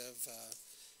context of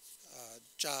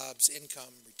jobs,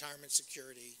 income, retirement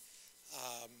security,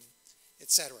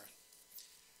 etc.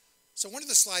 So one of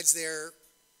the slides there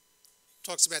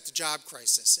talks about the job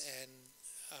crisis, and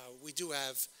we do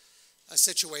have a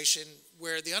situation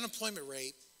where the unemployment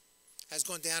rate has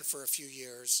gone down for a few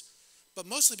years, but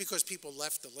mostly because people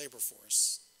left the labor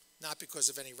force, not because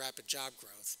of any rapid job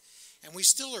growth. And we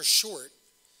still are short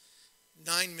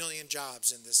 9 million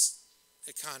jobs in this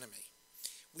economy.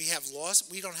 We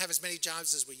don't have as many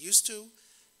jobs as we used to,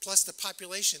 plus the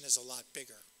population is a lot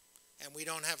bigger, and we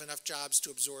don't have enough jobs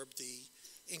to absorb the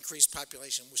increased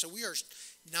population. So we are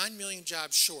 9 million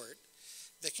jobs short.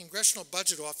 The Congressional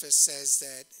Budget Office says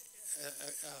that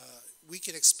we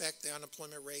can expect the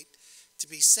unemployment rate to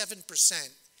be 7%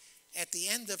 at the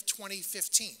end of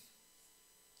 2015.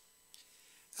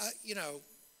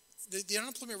 The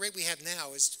unemployment rate we have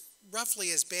now is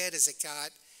roughly as bad as it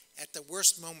got at the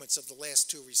worst moments of the last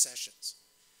two recessions.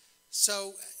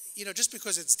 So, just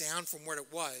because it's down from what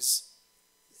it was,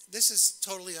 this is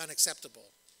totally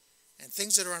unacceptable. And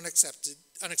things that are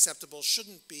unacceptable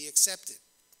shouldn't be accepted.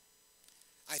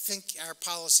 I think our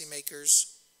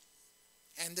policymakers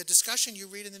and the discussion you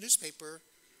read in the newspaper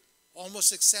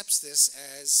almost accepts this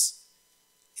as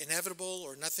inevitable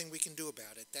or nothing we can do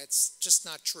about it. That's just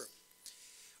not true.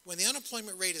 When the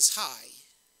unemployment rate is high,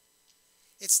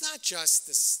 it's not just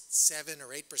the 7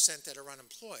 or 8% that are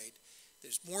unemployed.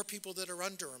 There's more people that are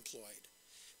underemployed.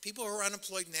 People who are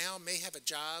unemployed now may have a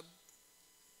job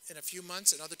in a few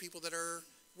months, and other people that are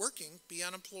working be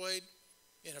unemployed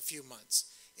in a few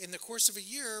months. In the course of a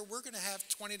year, we're going to have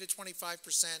 20 to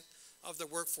 25% of the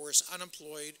workforce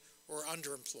unemployed or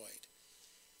underemployed.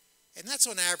 And that's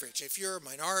on average. If you're a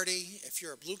minority, if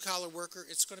you're a blue-collar worker,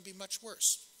 it's going to be much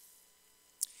worse.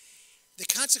 The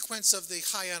consequence of the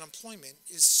high unemployment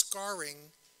is scarring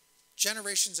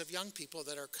generations of young people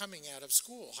that are coming out of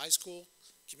school, high school,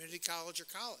 community college, or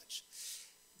college.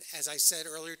 As I said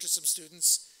earlier to some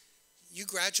students, you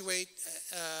graduate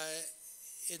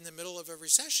in the middle of a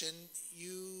recession,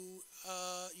 you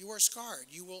are scarred.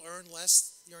 You will earn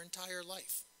less your entire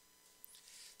life.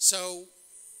 So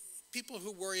people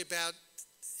who worry about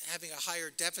having a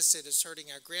higher deficit is hurting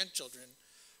our grandchildren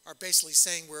are basically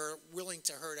saying we're willing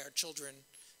to hurt our children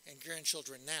and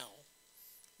grandchildren now,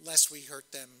 lest we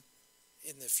hurt them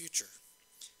in the future.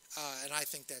 And I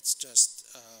think that's just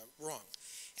wrong.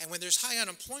 And when there's high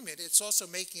unemployment, it's also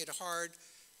making it hard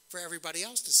for everybody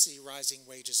else to see rising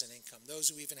wages and income, those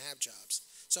who even have jobs.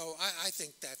 So I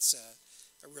think that's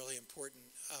a really important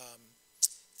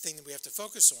thing that we have to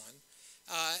focus on.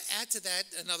 Add to that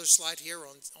another slide here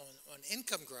on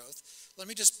income growth. Let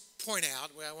me just point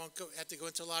out, where I won't have to go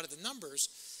into a lot of the numbers,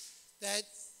 that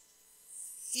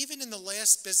even in the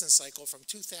last business cycle from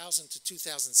 2000 to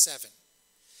 2007,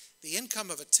 the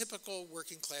income of a typical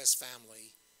working class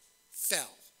family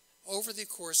fell over the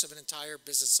course of an entire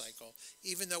business cycle,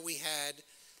 even though we had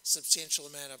substantial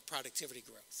amount of productivity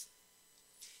growth.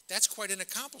 That's quite an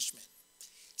accomplishment.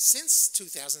 Since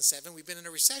 2007, we've been in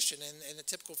a recession, and a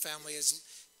typical family is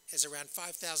around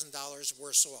 $5,000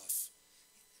 worse off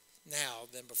now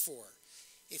than before.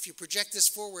 If you project this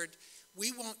forward,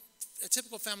 a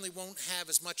typical family won't have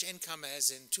as much income as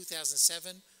in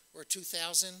 2007 or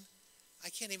 2000. I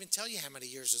can't even tell you how many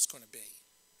years it's going to be.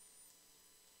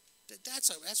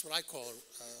 That's what I call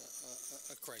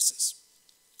a crisis.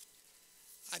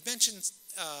 I mentioned,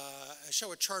 I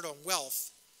show a chart on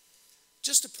wealth,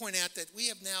 just to point out that we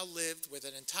have now lived with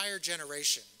an entire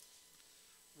generation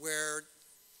where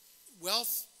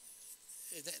wealth,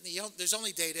 there's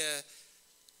only data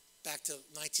back to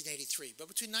 1983, but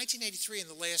between 1983 and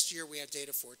the last year we have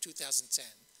data for, 2010,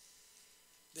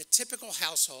 the typical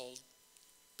household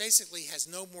basically has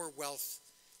no more wealth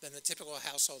than the typical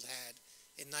household had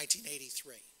in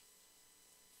 1983.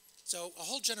 So a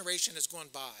whole generation has gone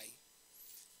by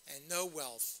and no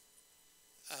wealth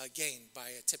gained by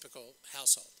a typical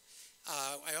household.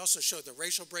 I also showed the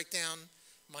racial breakdown.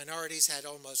 Minorities had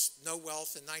almost no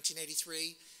wealth in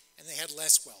 1983, and they had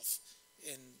less wealth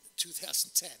in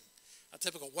 2010. A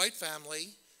typical white family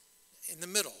in the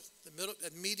middle,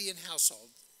 a median household,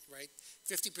 right?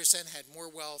 50% had more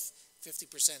wealth,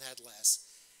 50% had less.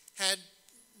 Had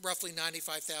roughly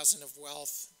 95,000 of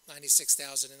wealth,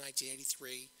 96,000 in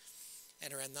 1983,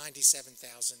 and around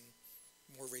 97,000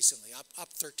 more recently, up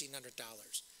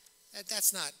 $1,300.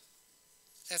 That's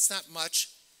not much,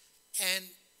 and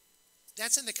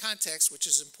that's in the context, which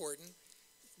is important.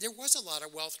 There was a lot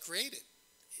of wealth created.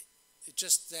 It's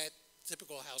just that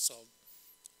typical household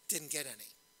didn't get any.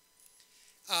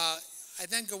 I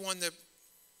then go on to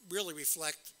really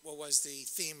reflect what was the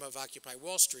theme of Occupy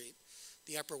Wall Street,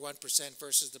 the upper 1%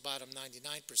 versus the bottom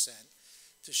 99%,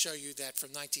 to show you that from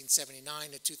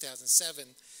 1979 to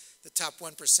 2007, the top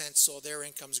 1% saw their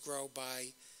incomes grow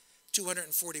by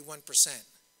 241%.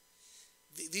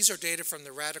 These are data from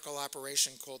the radical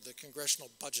operation called the Congressional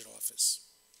Budget Office.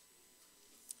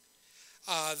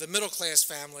 The middle class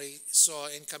family saw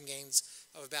income gains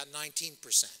of about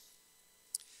 19%.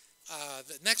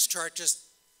 The next chart just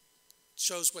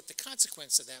shows what the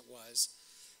consequence of that was,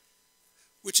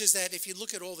 which is that if you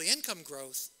look at all the income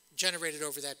growth generated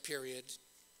over that period,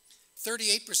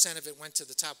 38% of it went to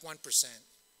the top 1%,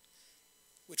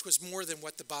 which was more than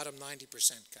what the bottom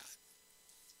 90% got.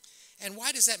 And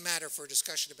why does that matter for a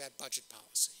discussion about budget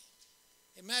policy?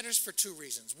 It matters for two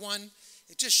reasons. One,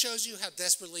 it just shows you how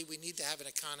desperately we need to have an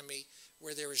economy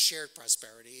where there is shared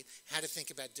prosperity, how to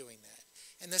think about doing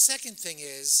that. And the second thing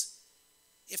is,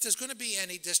 if there's going to be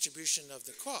any distribution of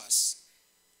the costs,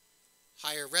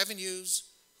 higher revenues,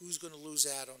 who's going to lose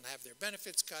out on have their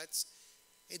benefits cuts,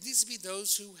 it needs to be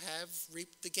those who have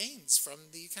reaped the gains from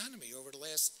the economy over the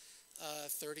last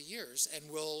 30 years and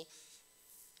will,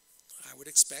 I would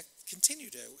expect, continue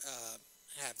to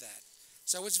have that.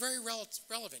 So it's very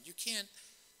relevant. You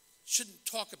shouldn't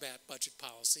talk about budget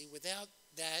policy without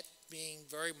that being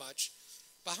very much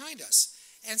behind us.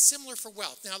 And similar for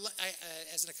wealth. Now,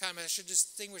 as an economist, I should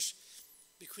distinguish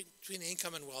between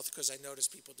income and wealth because I notice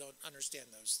people don't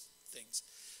understand those things.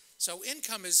 So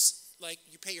income is like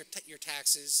you pay your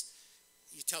taxes,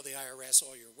 you tell the IRS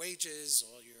all your wages,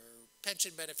 all your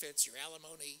pension benefits, your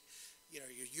alimony, your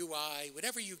UI,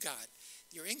 whatever you got,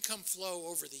 your income flow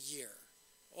over the year,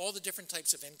 all the different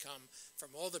types of income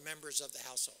from all the members of the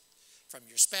household, from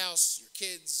your spouse, your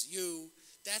kids,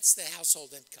 that's the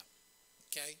household income,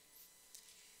 okay?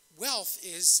 Wealth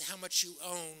is how much you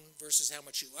own versus how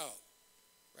much you owe,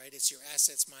 right? It's your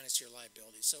assets minus your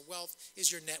liabilities. So wealth is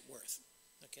your net worth,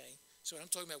 okay? So when I'm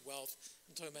talking about wealth,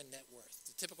 I'm talking about net worth.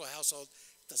 The typical household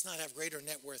does not have greater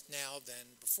net worth now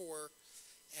than before,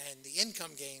 and the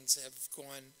income gains have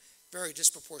gone very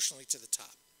disproportionately to the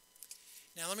top.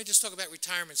 Now let me just talk about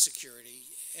retirement security,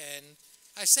 and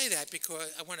I say that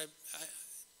because I want to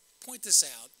point this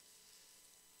out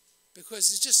because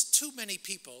there's just too many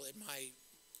people, in my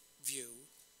view,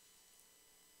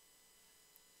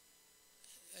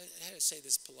 how to say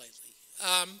this politely,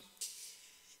 I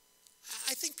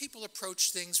think people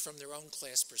approach things from their own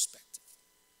class perspective.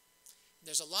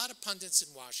 There's a lot of pundits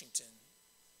in Washington,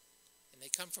 and they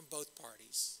come from both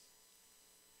parties,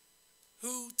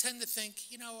 who tend to think,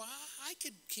 I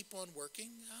could keep on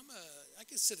working. I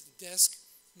could sit at the desk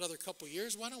another couple of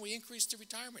years. Why don't we increase the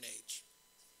retirement age?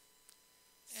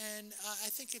 And I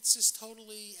think it's just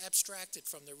totally abstracted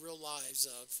from the real lives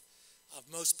of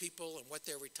most people and what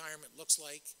their retirement looks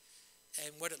like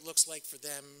and what it looks like for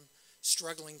them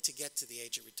struggling to get to the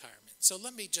age of retirement. So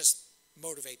let me just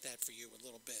motivate that for you a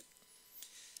little bit.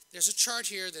 There's a chart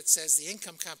here that says the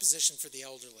income composition for the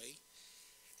elderly.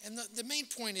 And the main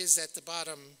point is that the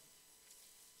bottom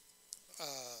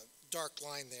dark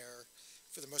line there,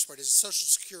 for the most part, is Social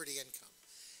Security income.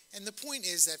 And the point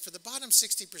is that for the bottom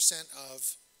 60%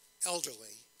 of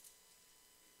elderly,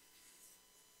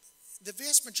 the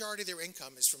vast majority of their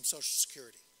income is from Social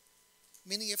Security.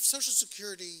 Meaning if Social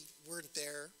Security weren't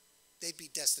there, they'd be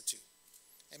destitute.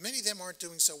 And many of them aren't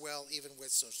doing so well even with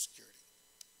Social Security.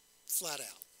 Flat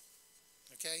out.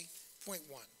 Okay? Point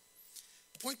one.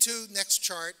 Point two, next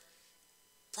chart,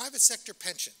 private sector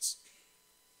pensions.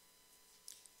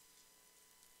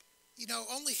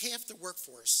 Only half the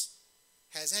workforce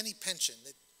has any pension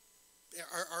that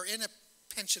are in a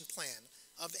pension plan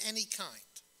of any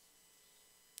kind.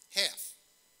 Half.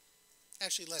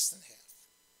 Actually less than half.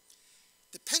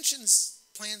 The pensions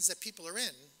plans that people are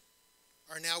in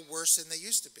are now worse than they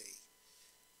used to be.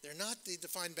 They're not the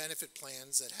defined benefit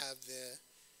plans that have the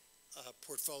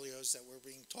portfolios that were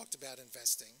being talked about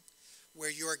investing, where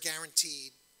you are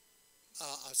guaranteed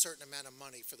a certain amount of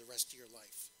money for the rest of your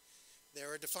life.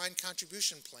 They're a defined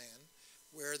contribution plan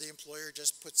where the employer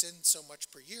just puts in so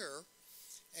much per year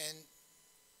and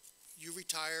you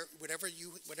retire,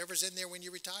 whatever's in there when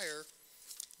you retire,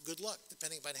 good luck,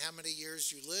 depending upon how many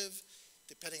years you live,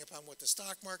 depending upon what the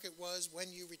stock market was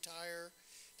when you retire,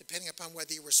 depending upon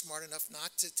whether you were smart enough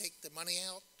not to take the money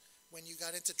out when you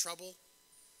got into trouble,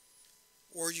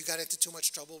 or you got into too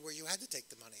much trouble where you had to take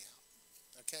the money out,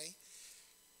 okay?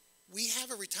 We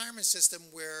have a retirement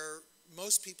system where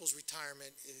most people's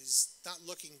retirement is not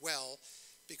looking well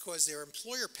because their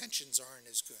employer pensions aren't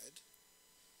as good.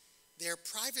 Their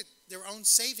own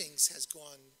savings has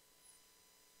gone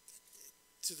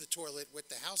to the toilet with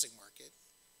the housing market.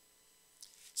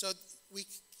 So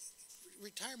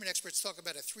retirement experts talk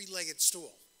about a three-legged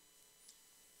stool.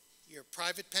 Your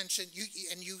private pension,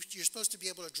 you're supposed to be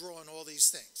able to draw on all these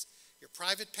things. Your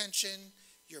private pension,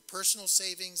 your personal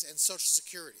savings, and Social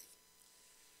Security.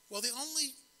 Well, the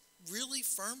only really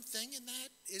firm thing in that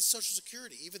is Social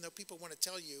Security, even though people want to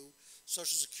tell you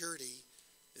Social Security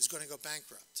is going to go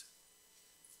bankrupt.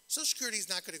 Social Security is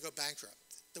not going to go bankrupt.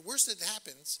 The worst that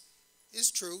happens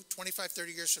is true, 25,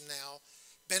 30 years from now,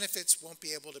 benefits won't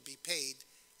be able to be paid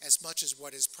as much as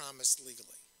what is promised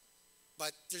legally.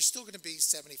 But there's still going to be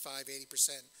 75, 80%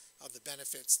 of the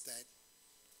benefits that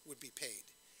would be paid.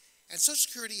 And Social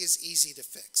Security is easy to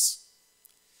fix.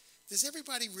 Does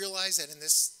everybody realize that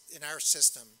in our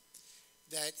system,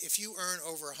 that if you earn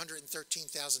over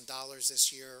 $113,000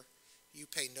 this year, you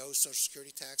pay no Social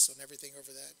Security tax on everything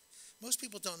over that? Most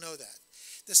people don't know that.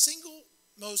 The single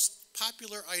most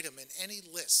popular item in any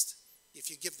list, if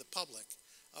you give the public,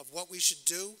 of what we should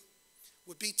do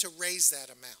would be to raise that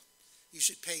amount. You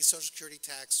should pay Social Security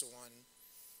tax on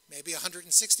maybe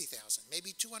 $160,000,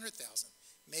 maybe $200,000,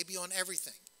 maybe on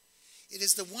everything. It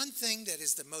is the one thing that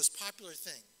is the most popular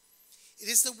thing. It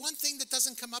is the one thing that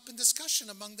doesn't come up in discussion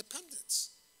among the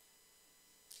pundits.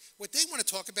 What they want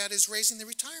to talk about is raising the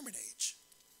retirement age.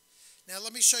 Now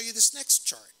let me show you this next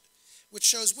chart, which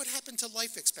shows what happened to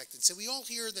life expectancy. We all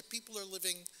hear that people are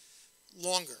living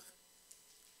longer.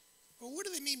 Well, what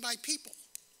do they mean by people?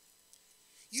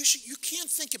 You can't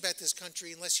think about this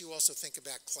country unless you also think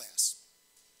about class.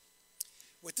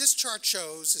 What this chart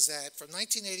shows is that from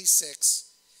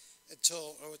 1986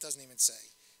 until, oh, it doesn't even say.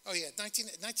 Oh yeah,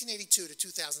 1982 to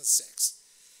 2006.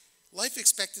 Life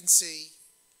expectancy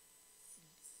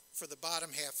for the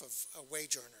bottom half of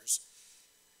wage earners,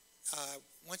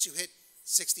 once you hit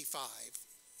 65,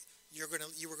 you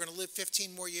were going to live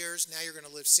 15 more years, now you're going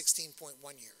to live 16.1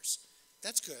 years.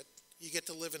 That's good. You get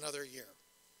to live another year.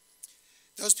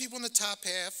 Those people in the top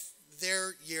half,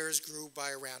 their years grew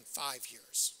by around 5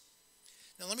 years.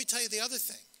 Now let me tell you the other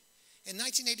thing. In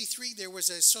 1983, there was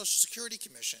a Social Security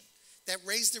Commission that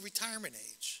raised the retirement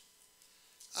age.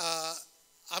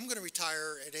 I'm going to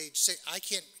retire at age 6. I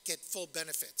can't get full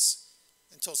benefits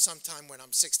until sometime when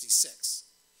I'm 66.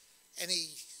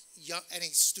 Any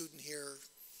student here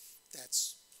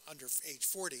that's under age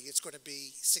 40, it's going to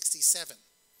be 67.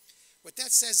 What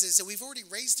that says is that we've already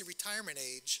raised the retirement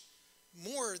age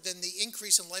more than the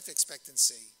increase in life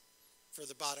expectancy for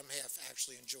the bottom half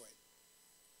actually enjoyed.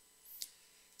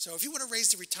 So if you want to raise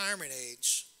the retirement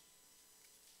age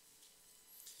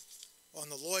on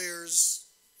the lawyers,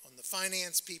 on the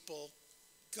finance people,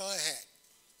 go ahead.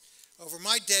 Over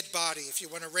my dead body if you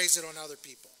want to raise it on other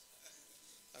people.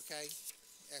 Okay?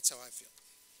 That's how I feel.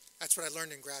 That's what I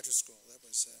learned in graduate school. That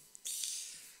was,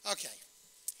 okay.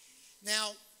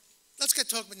 Now,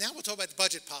 now we'll talk about the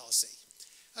budget policy.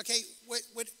 Okay,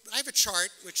 I have a chart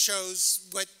which shows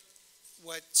what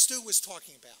Stu was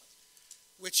talking about,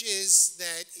 which is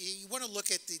that you want to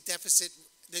look at the deficit,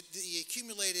 the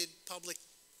accumulated public,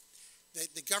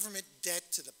 the government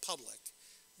debt to the public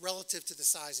relative to the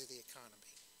size of the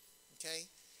economy, okay?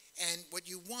 And what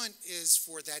you want is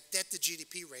for that debt to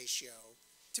GDP ratio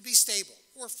to be stable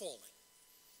or falling,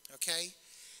 okay?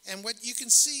 And what you can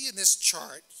see in this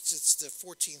chart, it's the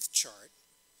 14th chart,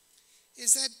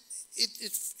 is that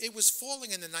it was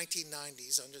falling in the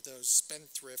 1990s under those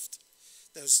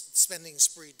spending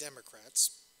spree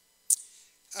Democrats.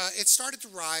 It started to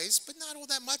rise, but not all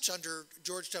that much under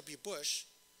George W. Bush.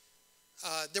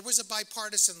 There was a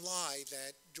bipartisan lie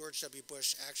that George W.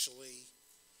 Bush actually,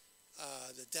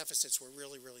 the deficits were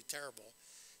really, really terrible.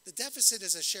 The deficit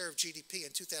as a share of GDP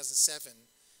in 2007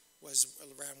 was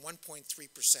around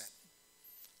 1.3%.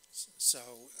 So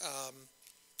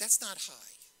that's not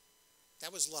high.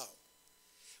 That was low.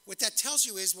 What that tells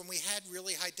you is when we had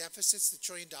really high deficits, the $1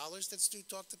 trillion that Stu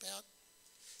talked about,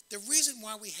 the reason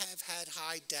why we have had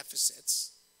high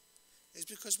deficits is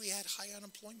because we had high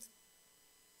unemployment.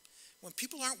 When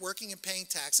people aren't working and paying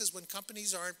taxes, when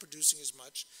companies aren't producing as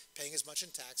much, paying as much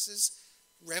in taxes,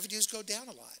 revenues go down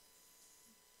a lot.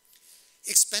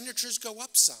 Expenditures go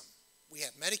up some. We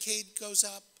have Medicaid goes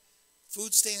up,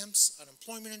 food stamps,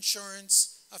 unemployment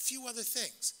insurance, a few other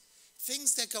things.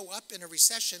 Things that go up in a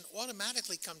recession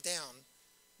automatically come down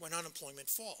when unemployment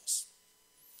falls.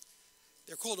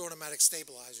 They're called automatic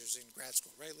stabilizers in grad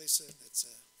school, right, Lisa? That's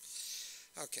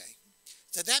okay.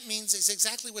 So that means it's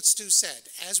exactly what Stu said.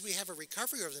 As we have a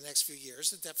recovery over the next few years,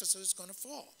 the deficit is going to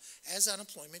fall as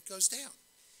unemployment goes down.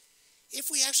 If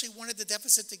we actually wanted the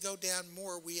deficit to go down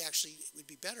more, we actually would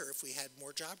be better if we had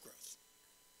more job growth.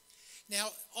 Now,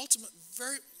 ultimately,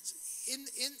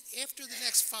 after the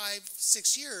next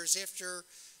 5-6 years, after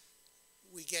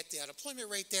we get the unemployment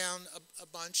rate down a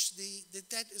bunch, the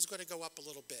debt is going to go up a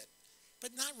little bit,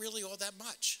 but not really all that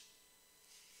much.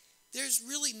 There's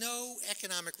really no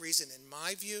economic reason, in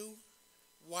my view,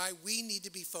 why we need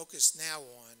to be focused now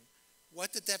on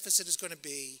what the deficit is going to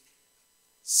be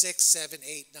 6, 7,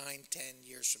 8, 9, 10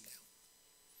 years from now,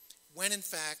 when in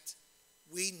fact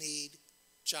we need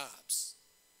jobs.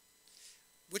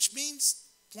 Which means,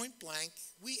 point blank,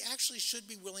 we actually should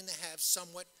be willing to have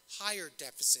somewhat higher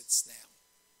deficits now,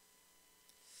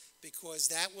 because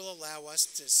that will allow us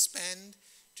to spend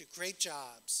to create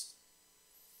jobs.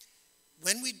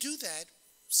 When we do that,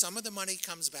 some of the money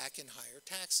comes back in higher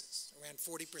taxes, around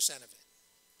 40% of it.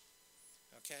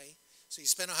 Okay? So you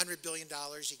spend $100 billion,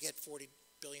 you get $40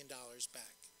 billion back.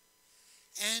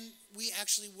 And we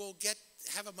actually will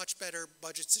have a much better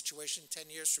budget situation 10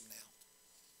 years from now.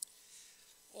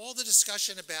 All the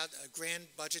discussion about a grand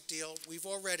budget deal,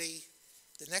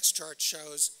 the next chart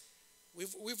shows,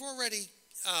 we've already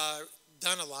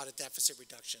done a lot of deficit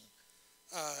reduction.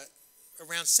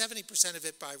 Around 70% of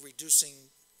it by reducing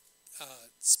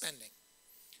spending,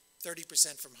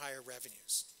 30% from higher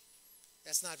revenues.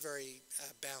 That's not very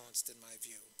balanced in my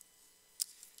view.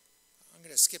 I'm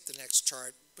going to skip the next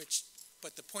chart,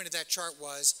 but the point of that chart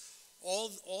was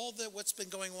what's been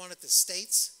going on at the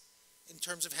states in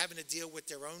terms of having to deal with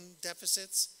their own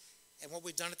deficits and what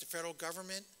we've done at the federal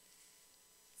government.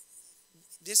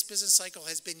 This business cycle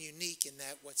has been unique in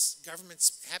that what's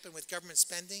happened with government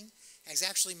spending has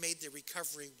actually made the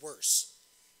recovery worse.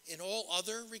 In all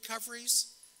other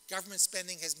recoveries, government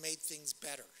spending has made things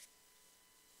better.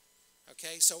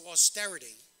 Okay, so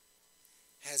austerity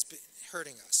has been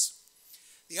hurting us.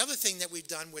 The other thing that we've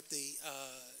done with the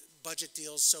budget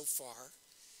deals so far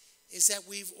is that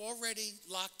we've already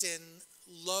locked in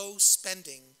low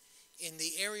spending in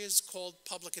the areas called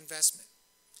public investment.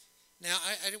 Now,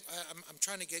 I'm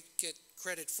trying to get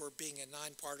credit for being a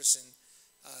nonpartisan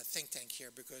think tank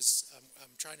here, because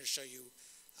I'm trying to show you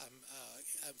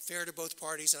I'm fair to both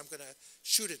parties, and I'm going to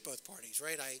shoot at both parties,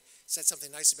 right? I said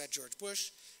something nice about George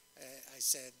Bush. I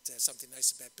said something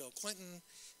nice about Bill Clinton.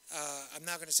 I'm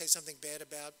now going to say something bad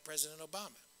about President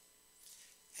Obama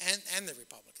and the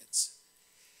Republicans.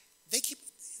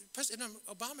 President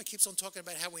Obama keeps on talking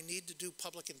about how we need to do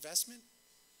public investment,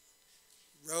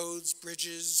 roads,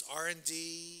 bridges,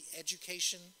 R&D,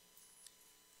 education.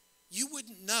 You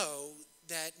wouldn't know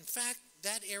that, in fact,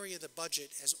 that area of the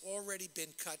budget has already been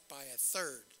cut by a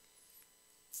third,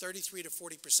 33 to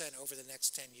 40% over the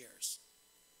next 10 years.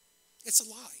 It's a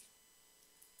lie.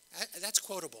 That's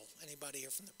quotable, anybody here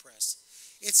from the press.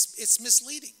 It's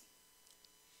misleading.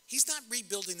 He's not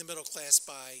rebuilding the middle class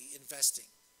by investing.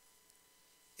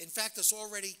 In fact, it's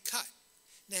already cut.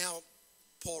 Now,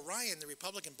 Paul Ryan, the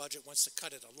Republican budget, wants to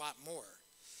cut it a lot more.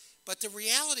 But the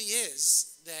reality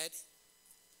is that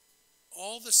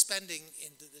all the spending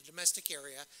in the domestic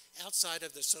area outside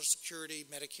of the Social Security,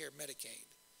 Medicare, Medicaid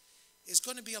is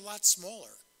going to be a lot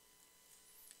smaller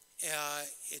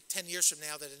 10 years from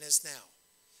now than it is now.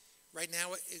 Right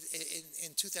now,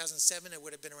 in 2007, it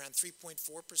would have been around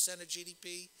 3.4% of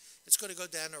GDP. It's going to go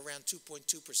down to around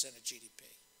 2.2% of GDP.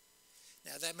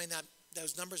 Now,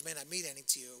 those numbers may not mean anything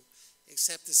to you,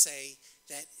 except to say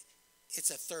that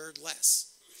it's a third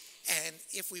less. And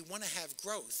if we want to have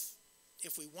growth,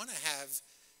 if we want to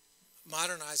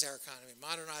modernize our economy,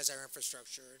 modernize our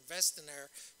infrastructure, invest in our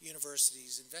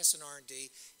universities, invest in R&D,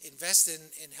 invest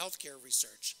in healthcare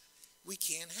research, we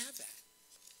can't have that.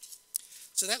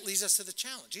 So that leads us to the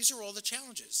challenge. These are all the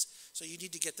challenges. So you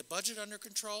need to get the budget under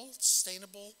control,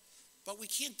 sustainable, but we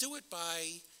can't do it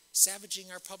by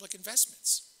savaging our public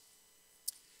investments.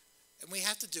 And we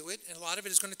have to do it, and a lot of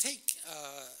it is going to take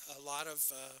a lot of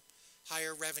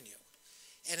higher revenue.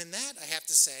 And in that, I have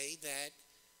to say that,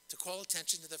 to call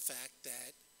attention to the fact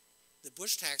that the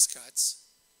Bush tax cuts,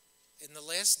 in the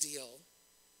last deal,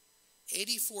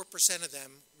 84% of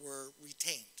them were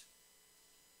retained.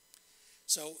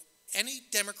 So any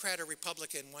Democrat or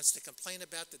Republican wants to complain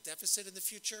about the deficit in the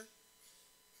future,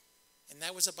 and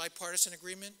that was a bipartisan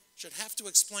agreement, should have to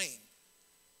explain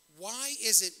why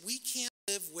is it we can't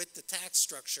live with the tax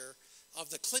structure of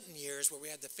the Clinton years where we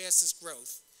had the fastest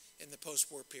growth in the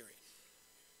post-war period.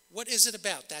 What is it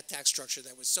about that tax structure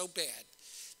that was so bad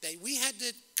that we had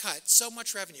to cut so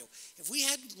much revenue? If we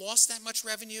hadn't lost that much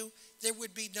revenue, there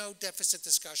would be no deficit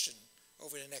discussion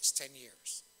over the next 10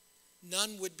 years.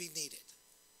 None would be needed.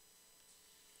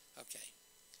 Okay.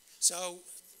 So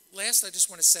last, I just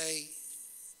want to say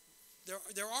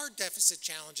there are deficit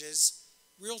challenges,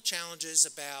 real challenges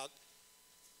about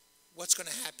what's going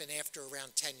to happen after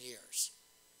around 10 years.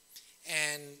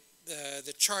 And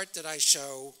the chart that I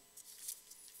show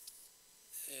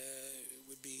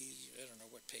would be, I don't know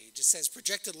what page. It says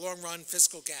projected long-run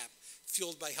fiscal gap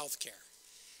fueled by healthcare.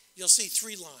 You'll see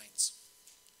 3 lines.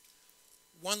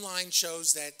 One line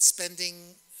shows that spending,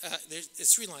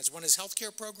 there's 3 lines. One is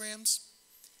healthcare programs.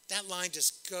 that line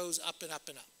just goes up and up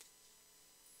and up.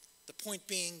 The point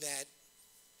being that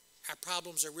our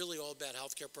problems are really all about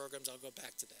healthcare programs. I'll go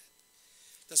back to that.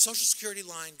 The Social Security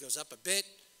line goes up a bit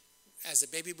as the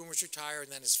baby boomers retire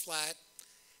and then is flat.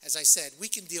 As I said, we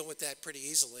can deal with that pretty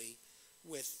easily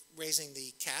with raising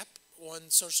the cap on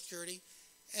Social Security.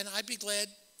 And I'd be glad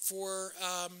for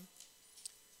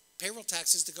payroll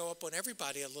taxes to go up on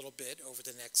everybody a little bit over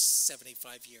the next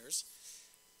 75 years.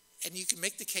 And you can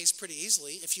make the case pretty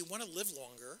easily. If you want to live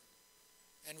longer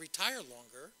and retire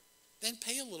longer, then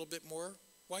pay a little bit more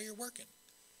while you're working.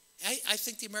 I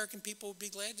think the American people would be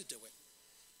glad to do it.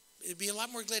 It'd be a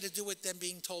lot more glad to do it than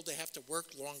being told they have to work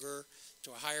longer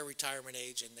to a higher retirement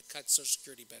age and to cut Social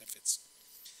Security benefits.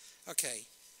 Okay,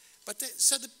 but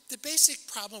the basic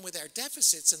problem with our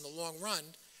deficits in the long run,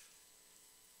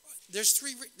 there's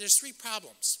three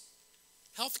problems: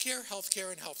 healthcare,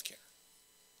 healthcare, and healthcare.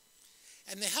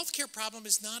 And the healthcare problem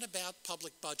is not about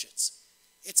public budgets.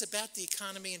 It's about the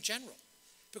economy in general.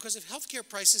 Because if healthcare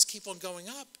prices keep on going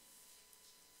up,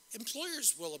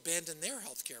 employers will abandon their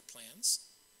healthcare plans.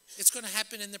 It's going to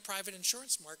happen in the private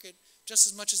insurance market just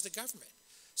as much as the government.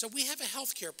 So we have a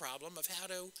healthcare problem of how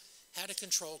to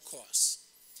control costs.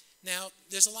 Now,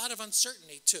 there's a lot of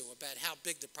uncertainty, too, about how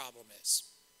big the problem is.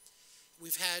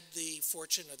 We've had the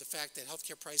fortune of the fact that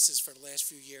healthcare prices for the last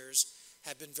few years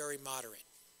have been very moderate.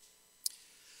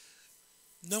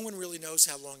 No one really knows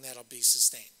how long that'll be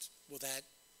sustained. Will that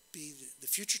be the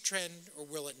future trend, or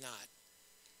will it not?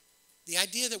 The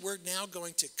idea that we're now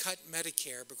going to cut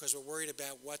Medicare because we're worried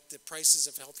about what the prices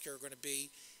of healthcare are going to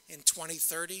be in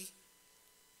 2030,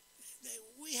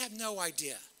 we have no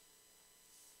idea.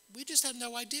 We just have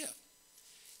no idea.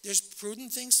 There's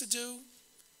prudent things to do,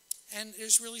 and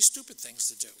there's really stupid things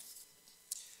to do.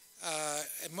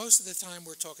 And most of the time,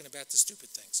 we're talking about the stupid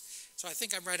things. So I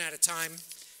think I'm right out of time.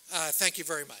 Thank you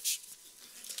very much.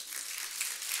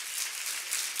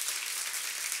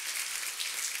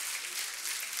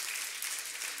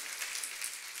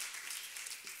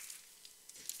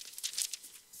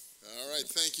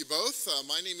 Thank you both.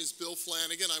 My name is Bill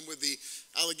Flanagan. I'm with the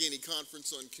Allegheny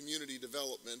Conference on Community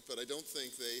Development, but I don't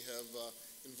think they have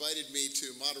invited me to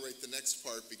moderate the next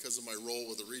part because of my role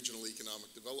with the Regional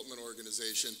Economic Development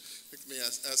Organization. I think they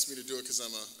asked me to do it because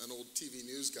I'm an old TV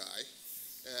news guy.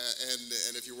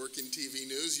 And if you work in TV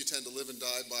news, you tend to live and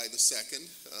die by the second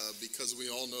because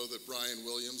we all know that Brian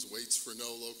Williams waits for no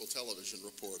local television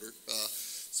reporter.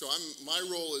 So my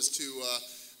role is to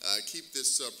keep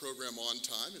this program on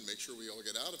time and make sure we all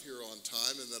get out of here on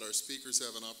time and that our speakers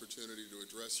have an opportunity to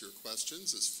address your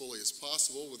questions as fully as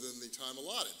possible within the time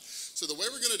allotted. So the way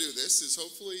we're going to do this is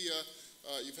hopefully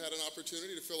you've had an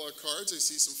opportunity to fill out cards. I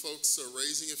see some folks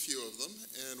raising a few of them,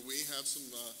 and we have some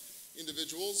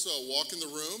individuals walk in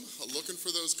the room looking for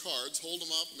those cards. Hold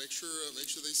them up, make sure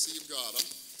they see you've got them,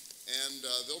 and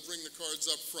they'll bring the cards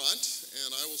up front,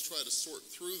 and I will try to sort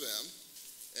through them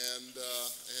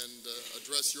and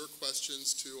address your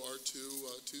questions to our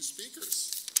two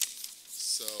speakers.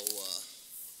 So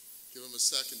give them a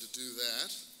second to do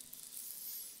that.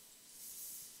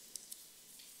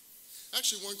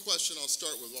 Actually, one question I'll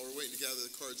start with while we're waiting to gather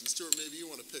the cards, and Stuart, maybe you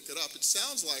want to pick it up. It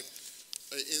sounds like,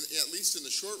 at least in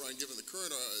the short run, given the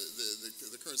current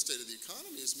the current state of the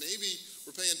economy, is maybe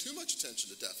we're paying too much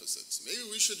attention to deficits. Maybe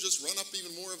we should just run up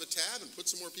even more of a tab and put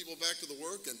some more people back to the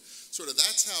work, and sort of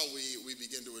that's how we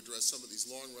begin to address some of these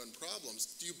long-run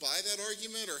problems. Do you buy that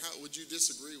argument, or how would you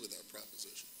disagree with that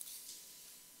proposition?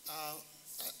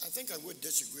 I think I would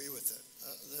disagree with it.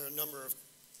 There are a number of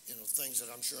things that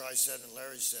I'm sure I said and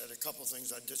Larry said. A couple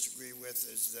things I disagree with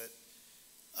is that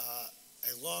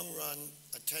a long-run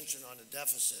attention on a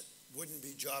deficit wouldn't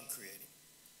be job creating.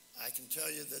 I can tell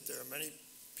you that there are many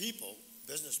people,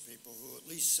 business people, who at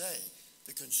least say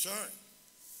the concern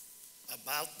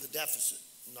about the deficit,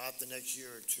 not the next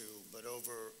year or two, but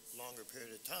over a longer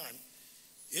period of time,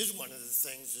 is one of the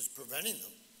things that's preventing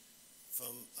them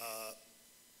from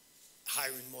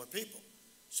hiring more people.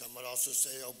 Some would also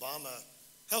say Obama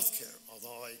healthcare,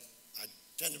 although I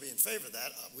tend to be in favor of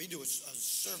that. We do a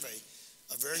survey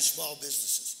of very small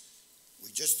businesses.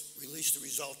 We just released the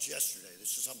results yesterday.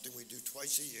 This is something we do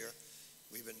twice a year.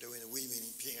 We've been doing the we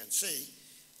meaning PNC,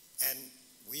 and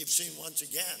we've seen once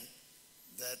again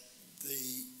that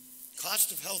the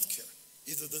cost of health care,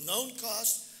 either the known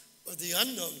cost or the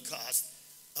unknown cost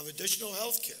of additional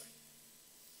health care,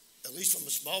 at least from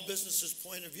a small business's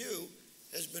point of view,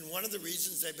 has been one of the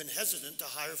reasons they've been hesitant to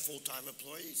hire full-time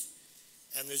employees.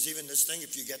 And there's even this thing,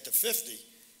 if you get to 50,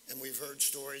 and we've heard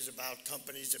stories about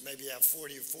companies that maybe have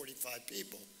 40 or 45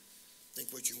 people,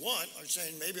 think what you want, are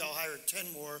saying maybe I'll hire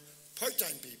 10 more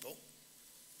part-time people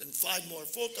than 5 more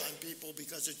full-time people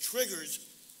because it triggers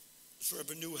sort of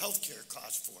a new healthcare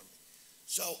cost for me.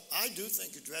 So I do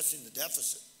think addressing the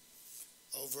deficit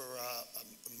over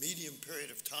a medium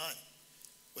period of time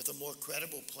with a more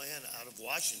credible plan out of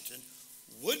Washington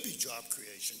would be job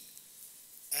creation.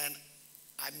 And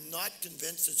I'm not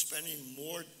convinced that spending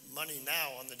more money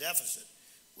now on the deficit,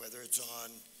 whether it's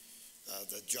on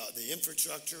the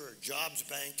infrastructure or jobs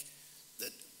bank,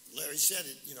 that Larry said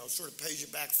it, sort of pays you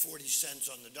back 40 cents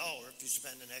on the dollar if you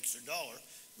spend an extra dollar,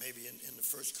 maybe in the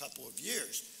first couple of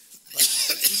years. But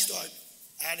if you start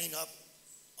adding up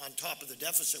on top of the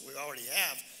deficit we already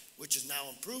have, which is now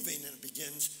improving, and it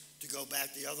begins to go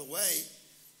back the other way,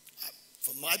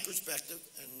 from my perspective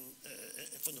and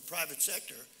from the private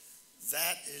sector,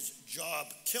 that is job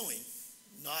killing,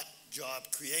 not job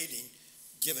creating,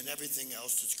 given everything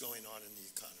else that's going on in the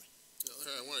economy.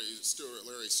 I want to use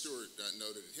Larry Stewart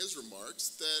noted in his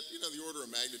remarks that, the order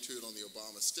of magnitude on the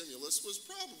Obama stimulus was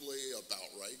probably about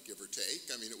right, give or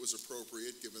take. I mean, it was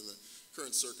appropriate given the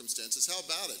current circumstances. How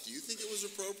about it? Do you think it was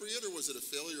appropriate, or was it a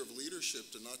failure of leadership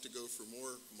not to go for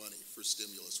more money for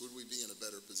stimulus? Would we be in a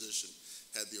better position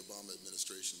had the Obama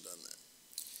administration done that?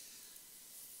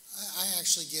 I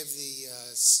actually give the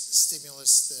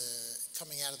stimulus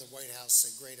coming out of the White House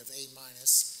a grade of A-.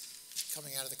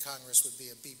 Coming out of the Congress would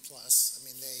be a B+. I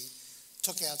mean, they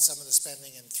took out some of the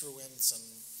spending and threw in some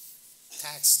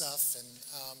tax stuff,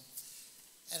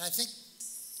 and I think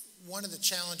one of the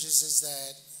challenges is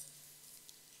that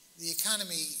the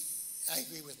economy. I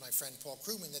agree with my friend Paul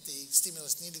Krugman that the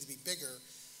stimulus needed to be bigger.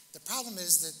 The problem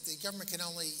is that the government can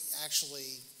only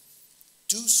actually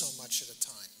do so much at a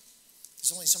time.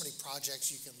 There's only so many projects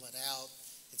you can let out,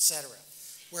 etc.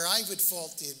 Where I would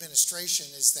fault the administration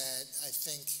is that I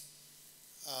think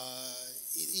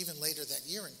even later that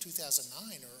year in 2009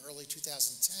 or early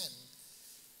 2010,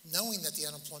 knowing that the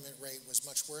unemployment rate was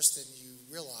much worse than you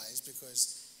realized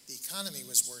because the economy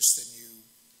was worse than you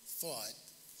thought,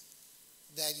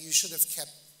 that you should have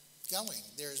kept going.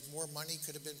 There's more money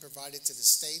could have been provided to the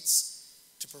states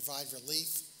to provide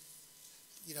relief.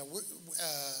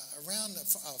 Around a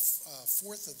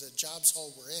fourth of the jobs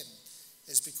hole we're in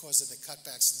is because of the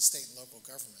cutbacks in the state and local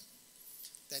government.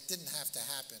 That didn't have to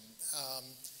happen,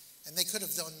 and they could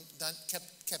have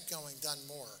kept going, done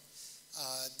more.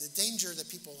 The danger that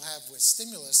people have with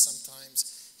stimulus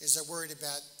sometimes is they're worried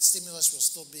about stimulus will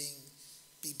still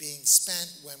be being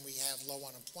spent when we have low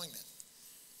unemployment.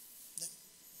 That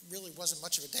really wasn't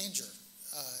much of a danger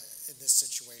in this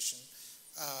situation.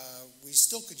 We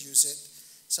still could use it.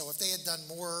 So if they had done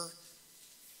more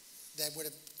that would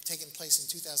have taken place in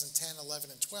 2010,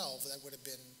 11, and 12, that would have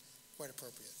been quite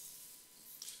appropriate.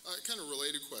 Kind of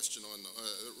related question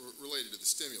related to the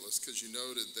stimulus, because you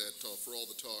noted that for all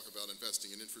the talk about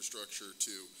investing in infrastructure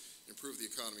to improve the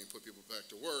economy and put people back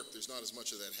to work, there's not as much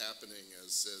of that happening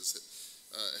as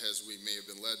we may have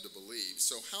been led to believe.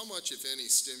 So how much, if any,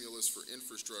 stimulus for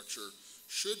infrastructure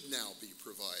should now be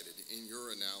provided in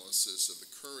your analysis of the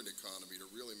current economy to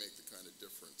really make the kind of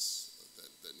difference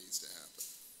that needs to happen?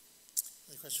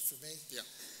 Any question for me? Yeah.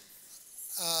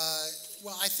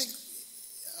 Well, I think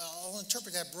I'll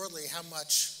interpret that broadly. How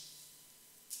much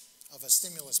of a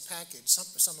stimulus package,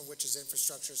 some of which is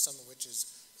infrastructure, some of which is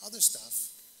other stuff,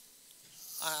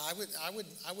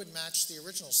 I would match the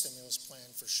original stimulus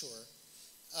plan for sure,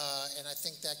 and I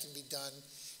think that can be done.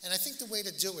 And I think the way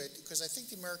to do it, because I think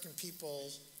the American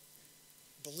people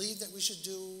believe that we should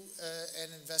do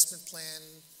an investment plan,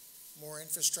 more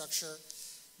infrastructure.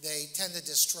 They tend to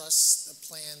distrust a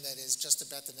plan that is just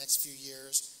about the next few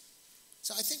years.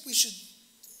 So I think we should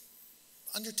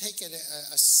undertake a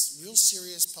real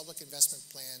serious public investment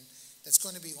plan that's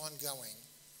going to be ongoing.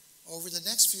 Over the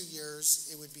next few years,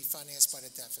 it would be financed by the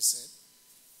deficit.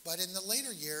 But in the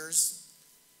later years,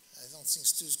 I don't think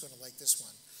Stu's going to like this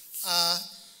one.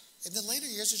 In the later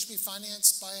years, it should be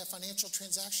financed by a financial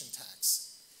transaction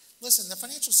tax. Listen, the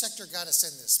financial sector got us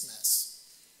in this mess.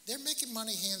 They're making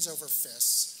money hands over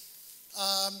fists.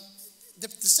 The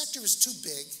sector is too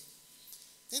big.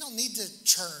 They don't need to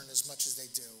churn as much as they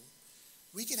do.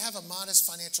 We could have a modest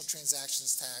financial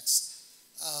transactions tax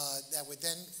that would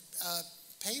then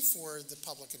pay for the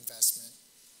public investment,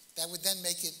 that would then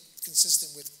make it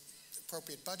consistent with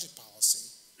appropriate budget policy.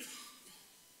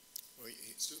 Well,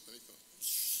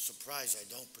 surprised I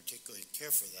don't particularly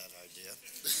care for that idea.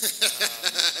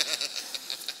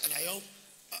 And I'll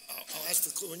ask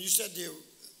for, when you said you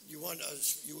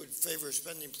would favor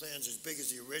spending plans as big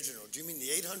as the original, do you mean the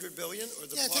 $800 billion or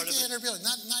the part of it? Yeah, take the $800 billion,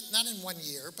 not in 1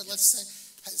 year, but let's say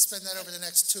spend that over the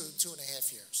next two and a half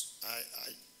years.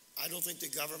 I don't think the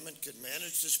government could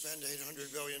manage to spend $800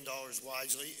 billion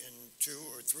wisely in 2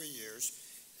 or 3 years,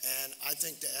 And I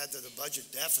think to add to the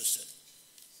budget deficit,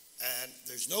 and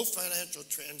there's no financial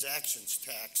transactions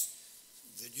tax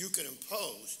that you can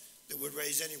impose that would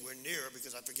raise anywhere near,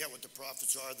 because I forget what the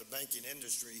profits are of the banking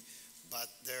industry, but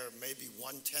they're maybe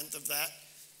 1/10 of that.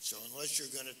 So unless you're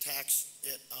going to tax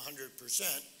it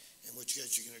 100%, in which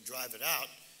case you're going to drive it out,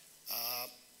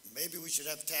 maybe we should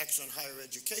have tax on higher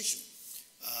education.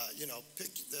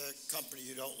 Pick the company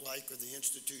you don't like or the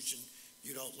institution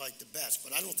you don't like the best,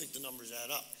 but I don't think the numbers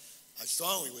add up. I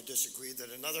strongly would disagree that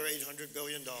another $800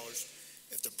 billion,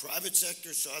 if the private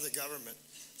sector saw the government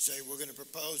say we're going to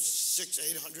propose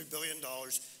 $800 billion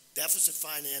deficit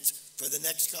finance for the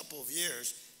next couple of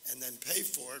years and then pay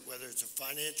for it, whether it's a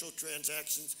financial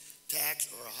transactions tax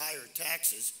or a higher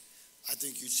taxes, I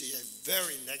think you'd see a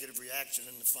very negative reaction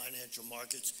in the financial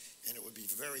markets, and it would be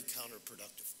very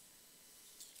counterproductive.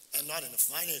 And not in the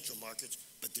financial markets,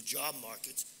 but the job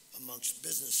markets amongst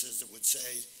businesses that would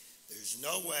say there's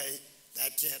no way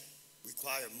that can't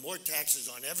require more taxes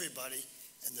on everybody,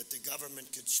 and that the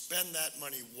government could spend that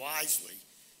money wisely,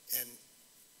 and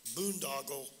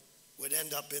boondoggle would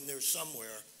end up in there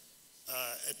somewhere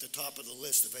at the top of the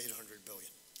list of $800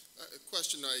 billion. A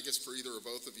question, I guess, for either or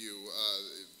both of you,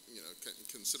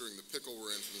 considering the pickle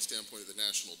we're in from the standpoint of the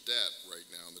national debt right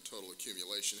now and the total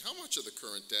accumulation, how much of the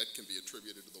current debt can be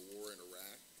attributed to the war in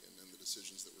Iraq and then the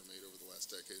decisions that were made over the last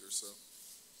decade or so?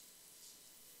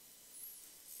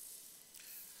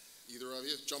 Either of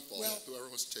you? Jump ball, Well, whoever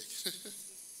wants to take it.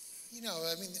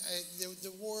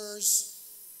 The wars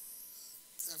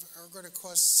are going to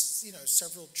cost,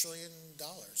 several $1 trillion,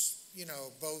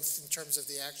 both in terms of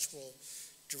the actual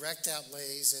direct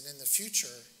outlays and in the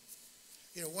future.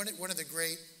 One of the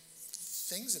great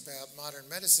things about modern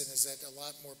medicine is that a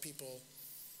lot more people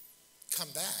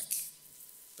come back,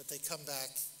 but they come back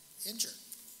injured.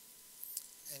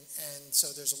 And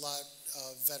so there's a lot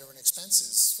of veteran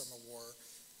expenses from a war,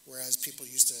 whereas people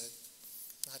used to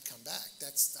not come back.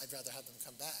 I'd rather have them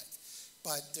come back.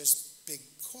 But there's big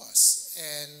costs.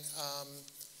 And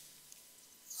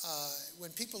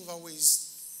when people have always,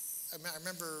 I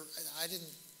remember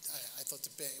I thought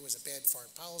it was a bad foreign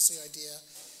policy idea.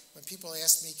 When people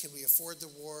asked me, can we afford the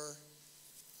war?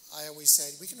 I always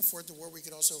said, we can afford the war. We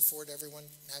can also afford everyone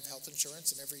have health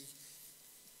insurance and every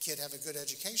kid have a good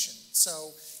education.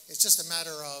 So it's just a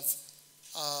matter of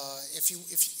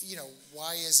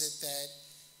why is it that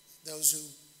those who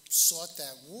sought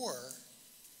that war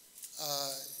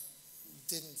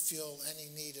didn't feel any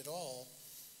need at all?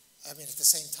 I mean, at the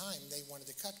same time, they wanted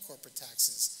to cut corporate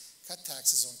taxes, cut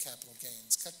taxes on capital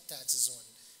gains, cut taxes on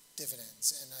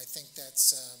dividends, and I think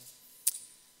that's,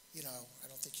 I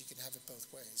don't think you can have it both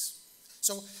ways.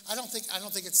 So I don't think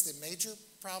it's the major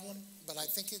problem, but I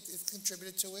think it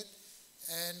contributed to it,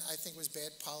 and I think it was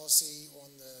bad policy on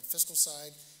the fiscal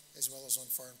side as well as on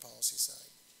foreign policy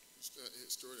side.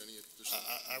 Stuart, any additional?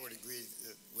 I would agree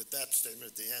with that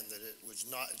statement at the end that it's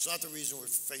not the reason we're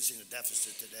facing a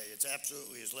deficit today. It's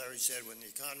absolutely, as Larry said, when the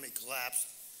economy collapsed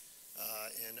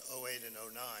in 08 and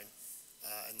 09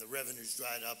 and the revenues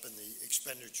dried up and the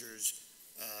expenditures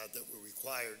that were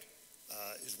required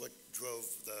is what drove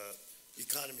the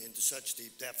economy into such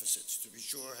deep deficits. To be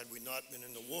sure, had we not been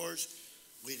in the wars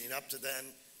leading up to then,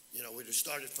 we'd have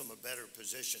started from a better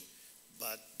position.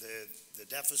 But the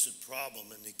deficit problem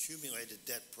and the accumulated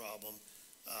debt problem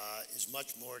is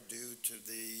much more due to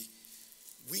the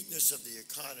weakness of the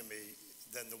economy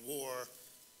than the war,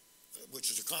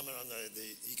 which is a comment on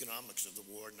the economics of the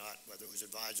war, not whether it was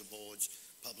advisable, it's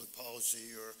public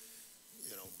policy or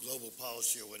global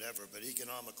policy or whatever. But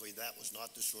economically, that was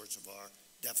not the source of our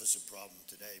deficit problem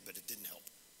today, but it didn't help.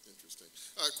 Interesting.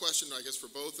 Question, I guess, for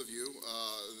both of you.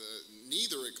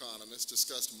 Neither economist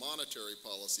discussed monetary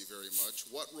policy very much.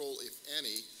 What role, if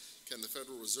any, can the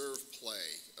Federal Reserve play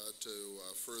to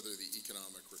further the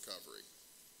economic recovery?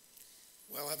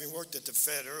 Well, having worked at the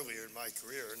Fed earlier in my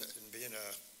career and being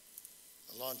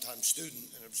a longtime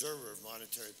student and observer of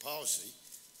monetary policy,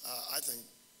 I think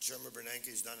Chairman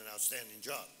Bernanke has done an outstanding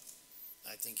job.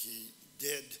 I think he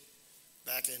did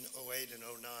back in 08 and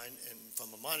 09, and from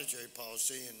a monetary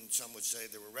policy, and some would say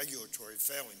there were regulatory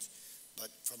failings, but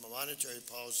from a monetary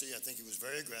policy, I think he was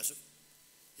very aggressive.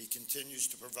 He continues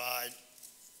to provide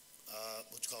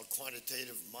what's called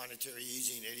quantitative monetary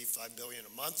easing, $85 billion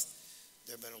a month.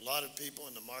 There have been a lot of people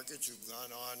in the markets who've gone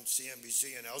on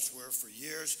CNBC and elsewhere for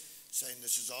years saying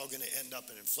this is all going to end up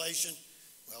in inflation.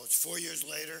 Well, it's 4 years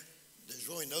later. There's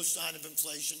really no sign of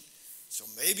inflation, so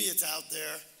maybe it's out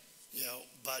there.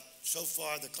 But so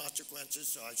far the consequences,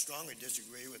 so I strongly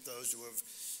disagree with those who have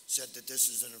said that this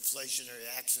is an inflationary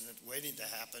accident waiting to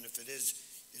happen. If it is,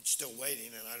 it's still waiting,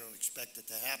 and I don't expect it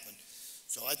to happen.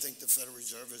 So I think the Federal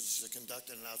Reserve has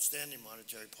conducted an outstanding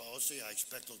monetary policy. I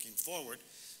expect looking forward,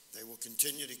 they will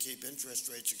continue to keep interest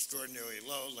rates extraordinarily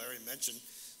low. Larry mentioned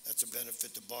that's a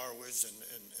benefit to borrowers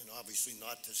and obviously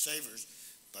not to savers.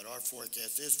 But our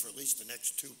forecast is for at least the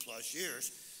next 2+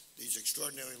 years, these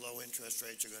extraordinarily low interest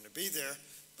rates are going to be there.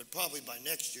 But probably by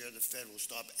next year, the Fed will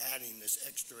stop adding this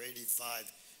extra $85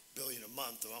 billion a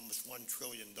month, or almost $1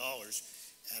 trillion.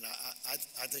 And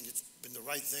I think it's been the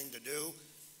right thing to do.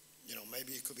 You know,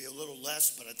 maybe it could be a little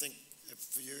less, but I think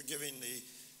if you're giving the,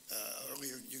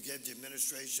 earlier you gave the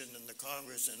administration and the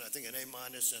Congress, and I think an A-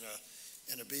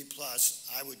 and a B+,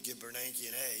 I would give Bernanke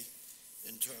an A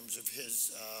in terms of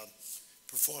his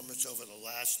performance over the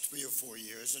last 3 or 4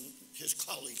 years, and his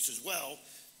colleagues as well,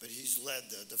 but he's led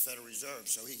the Federal Reserve,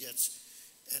 so he gets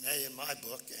an A in my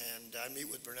book, and I meet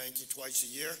with Bernanke twice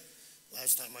a year.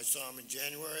 Last time I saw him in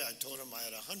January, I told him I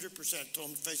had 100%,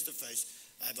 told him face to face,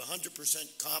 I have 100%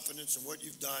 confidence in what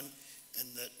you've done and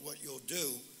that what you'll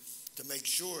do to make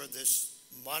sure this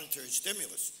monetary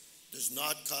stimulus does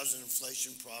not cause an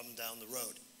inflation problem down the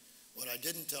road. What I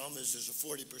didn't tell him is there's a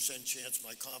 40% chance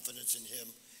my confidence in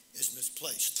him is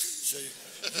misplaced. So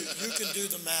you can do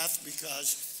the math,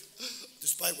 because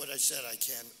despite what I said, I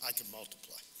can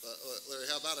multiply. Larry,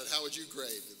 how about it? How would you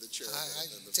grade the chair?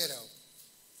 Ditto.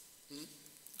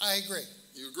 I agree.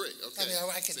 You agree? Okay. I mean,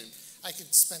 I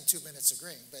could spend 2 minutes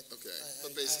agreeing, but okay.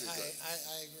 But basically,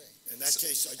 I agree. In that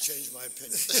case, I changed my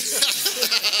opinion.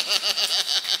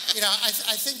 You know,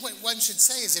 I think what one should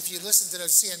say is if you listen to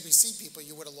those CNBC people,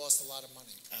 you would have lost a lot of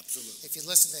money. Absolutely. If you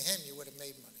listen to him, you would have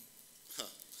made money.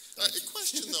 A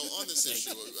question, though, on this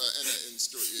issue, and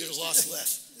Stuart, you'd have lost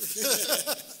less.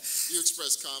 You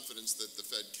expressed confidence that the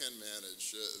Fed can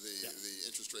manage the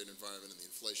interest rate environment and the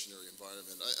inflationary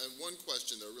environment. And one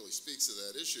question that really speaks to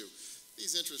that issue,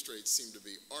 these interest rates seem to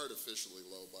be artificially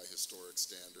low by historic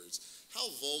standards. How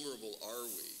vulnerable are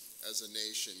we as a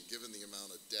nation, given the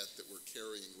amount of debt that we're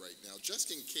carrying right now, just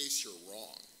in case you're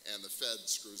wrong and the Fed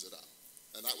screws it up?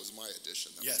 And that was my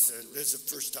addition. Yes, there's a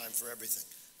first time for everything.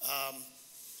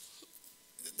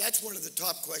 That's one of the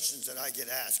top questions that I get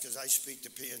asked, because I speak to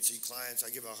PNC clients.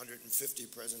 I give 150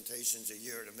 presentations a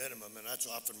year at a minimum, and that's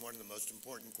often one of the most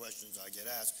important questions I get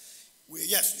asked.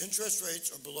 Yes, interest rates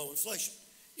are below inflation.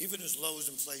 Even as low as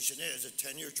inflation is, a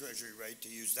 10-year Treasury rate, to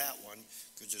use that one,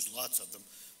 because there's lots of them,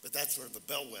 but that's sort of a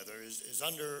bellwether, is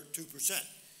under 2%.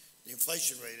 The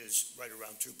inflation rate is right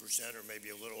around 2% or maybe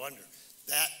a little under.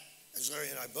 That, as Larry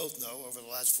and I both know, over the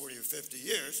last 40 or 50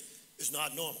 years, is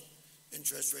not normal.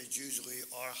 Interest rates usually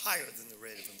are higher than the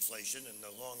rate of inflation, and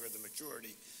the longer the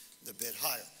maturity, the bit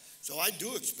higher. So I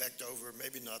do expect over,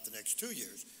 maybe not the next 2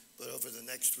 years, but over the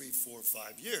next 3, 4,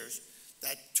 5 years,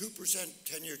 that 2%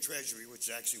 10-year Treasury, which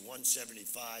is actually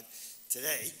 175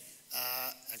 today,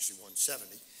 actually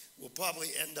 170, will probably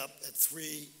end up at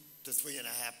 3 to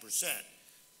 3.5%,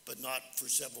 but not for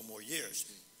several more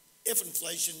years. If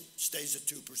inflation stays at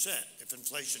 2%, if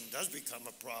inflation does become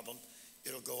a problem,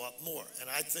 it'll go up more. And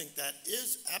I think that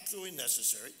is absolutely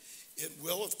necessary. It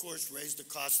will, of course, raise the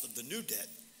cost of the new debt.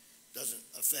 Doesn't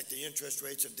affect the interest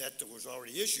rates of debt that was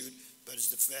already issued, but as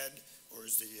the Fed or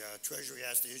as the Treasury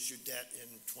has to issue debt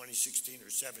in 2016 or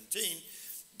 17.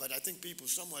 But I think people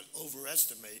somewhat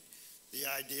overestimate the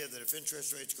idea that if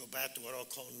interest rates go back to what I'll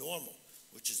call normal,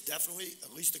 which is definitely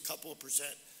at least a couple of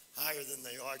percent higher than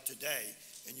they are today,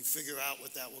 and you figure out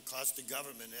what that will cost the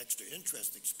government in extra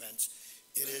interest expense,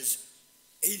 it is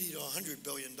 $80 to $100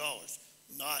 billion,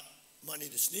 not money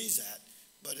to sneeze at,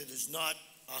 but it is not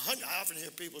I often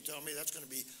hear people tell me that's going to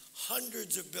be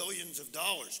hundreds of billions of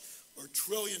dollars or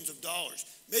trillions of dollars,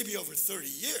 maybe over 30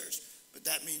 years, but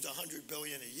that means $100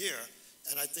 billion a year,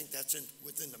 and I think that's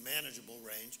within the manageable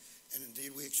range, and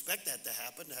indeed we expect that to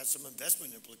happen. It has some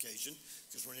investment implication,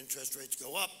 because when interest rates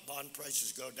go up, bond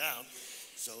prices go down.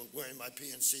 So wearing my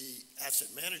PNC asset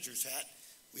manager's hat,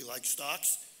 we like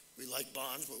stocks, we like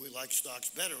bonds, but we like stocks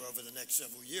better over the next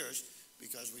several years,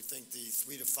 because we think the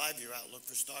 3 to 5 year outlook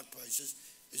for stock prices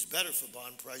is better for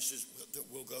bond prices that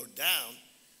will go down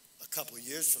a couple of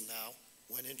years from now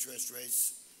when interest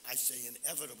rates, I say,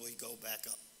 inevitably go back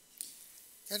up.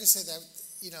 Fair to say that,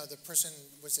 you know, the person,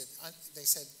 they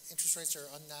said interest rates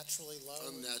are unnaturally low?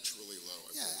 Unnaturally low.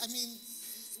 Yeah, I mean,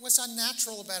 what's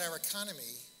unnatural about our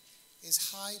economy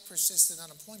is high persistent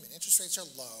unemployment. Interest rates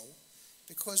are low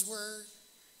because we're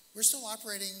still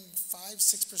operating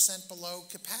 5-6% below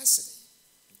capacity.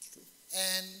 That's true.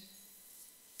 And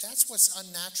that's what's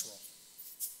unnatural.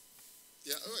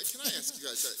 Yeah, can I ask you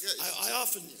guys that? Yeah, I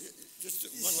often, just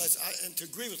one last, and to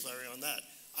agree with Larry on that,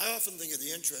 I often think of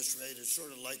the interest rate as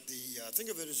sort of like think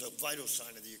of it as a vital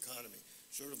sign of the economy,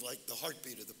 sort of like the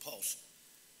heartbeat of the pulse.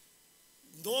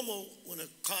 normal, when an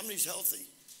economy's healthy,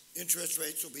 interest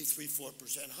rates will be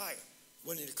 3-4% higher.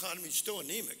 When the economy is still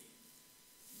anemic,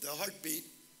 the heartbeat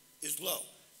is low.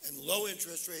 And low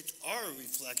interest rates are a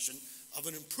reflection of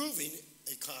an improving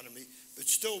economy, but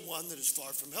still one that is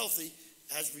far from healthy,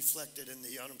 as reflected in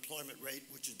the unemployment rate,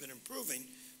 which has been improving,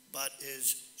 but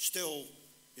is still,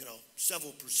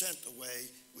 several percent away,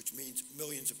 which means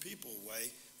millions of people away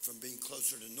from being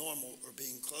closer to normal or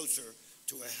being closer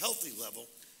to a healthy level.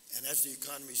 And as the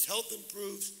economy's health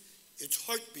improves, its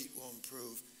heartbeat will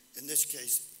improve, in this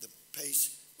case, the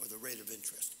pace or the rate of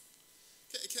interest.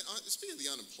 Speaking of the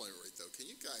unemployment rate, though, can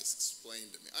you guys explain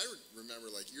to me? I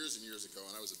remember years and years ago,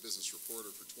 and I was a business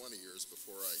reporter for 20 years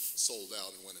before I sold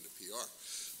out and went into PR.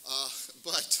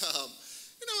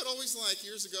 It always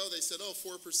years ago they said, 4%,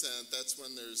 that's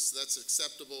when that's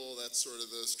acceptable, that's sort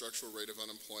of the structural rate of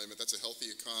unemployment, that's a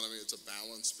healthy economy, it's a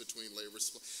balance between labor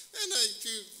supply. And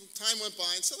time went by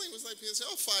and suddenly it was people say,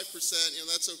 5%,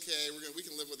 that's okay, we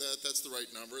can live with that, that's the right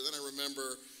number. Then I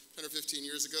remember 10 or 15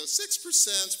 years ago, 6%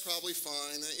 is probably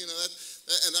fine.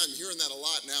 And I'm hearing that a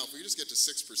lot now. If we just get to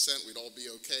 6%, we'd all be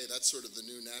okay. That's sort of the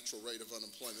new natural rate of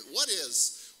unemployment. What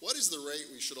is the rate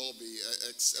we should all be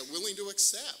willing to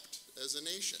accept as a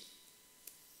nation?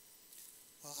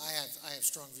 Well, I have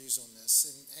strong views on this,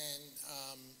 and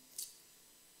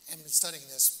I've been studying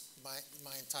this my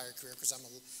entire career because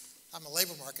I'm a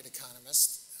labor market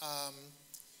economist.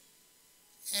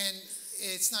 And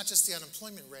it's not just the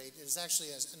unemployment rate, it is actually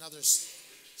another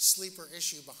sleeper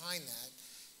issue behind that,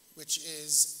 which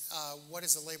is what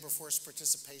is the labor force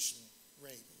participation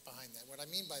rate behind that? What I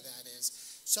mean by that is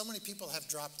so many people have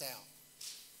dropped out.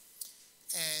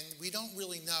 And we don't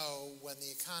really know when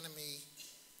the economy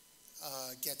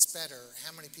gets better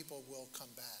how many people will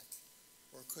come back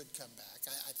or could come back.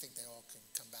 I think they all can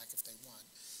come back if they want.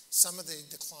 Some of the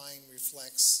decline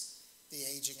reflects the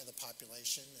aging of the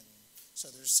population, and so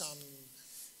there's some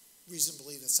reason to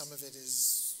believe that some of it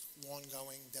is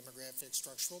ongoing, demographic,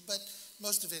 structural, but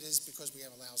most of it is because we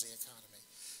have a lousy economy.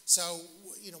 So,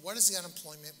 what is the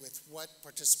unemployment with what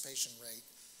participation rate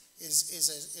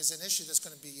is an issue that's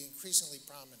going to be increasingly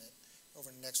prominent over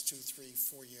the next 2, 3,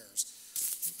 4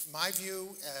 years. My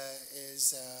view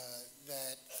is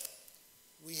that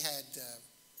we had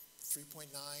 3.9%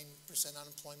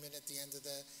 unemployment at the end of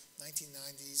the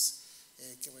 1990s.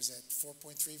 It was at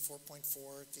 4.3,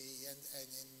 4.4 at the end,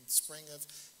 in spring of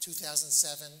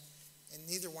 2007. And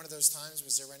neither one of those times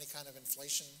was there any kind of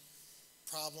inflation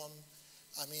problem.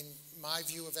 I mean, my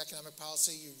view of economic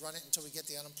policy, you run it until we get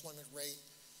the unemployment rate,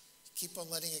 keep on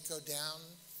letting it go down.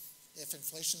 If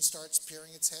inflation starts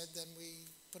peering its head, then we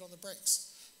put on the brakes.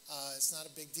 It's not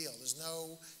a big deal. There's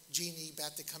no genie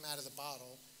about to come out of the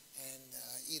bottle and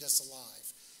eat us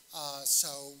alive.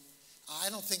 So I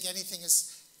don't think anything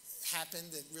has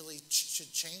happened that really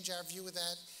should change our view of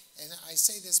that. And I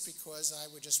say this because I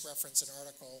would just reference an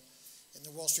article in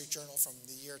the Wall Street Journal from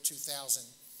the year 2000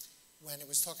 when it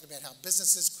was talking about how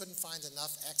businesses couldn't find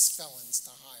enough ex-felons to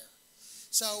hire.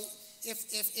 So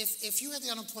if you had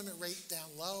the unemployment rate down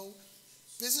low,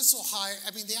 business will hire.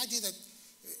 I mean, the idea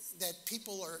that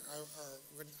people are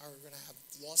going to have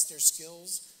lost their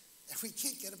skills and we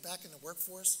can't get them back in the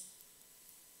workforce,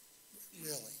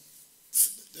 really.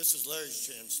 This is Larry's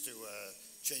chance to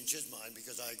change his mind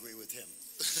because I agree with him.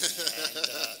 And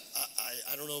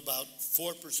I don't know about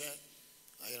 4%.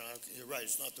 You're right,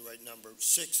 it's not the right number.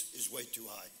 6 is way too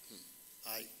high.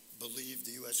 I believe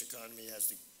the U.S. economy has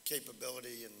the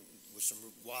capability, and with some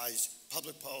wise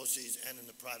public policies and in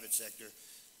the private sector,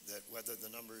 that whether the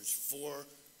number is 4 or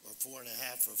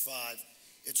 4.5 or 5,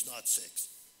 it's not 6.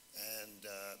 And,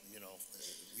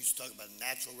 we used to talk about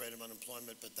natural rate of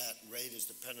unemployment, but that rate is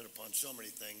dependent upon so many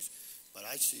things. But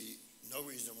I see no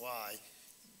reason why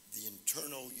the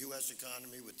internal U.S.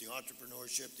 economy with the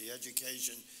entrepreneurship, the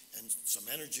education, and some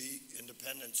energy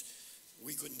independence,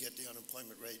 we couldn't get the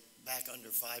unemployment rate back under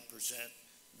 5%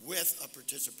 with a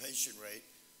participation rate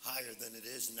higher than it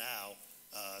is now,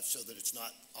 so that it's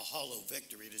not a hollow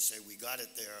victory to say we got it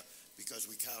there because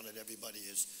we counted everybody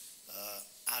as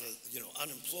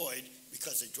unemployed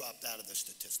because they dropped out of the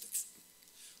statistics.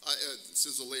 This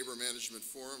is a labor management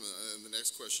forum, and the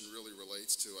next question really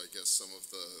relates to, I guess, some of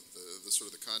the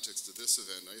sort of the context of this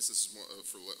event. I guess this is more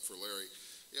for Larry.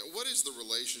 What is the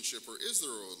relationship, or is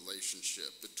there a relationship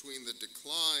between the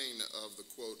decline of the,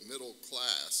 quote, middle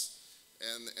class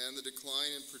and the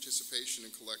decline in participation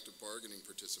in collective bargaining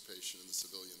participation in the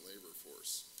civilian labor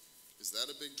force? Is that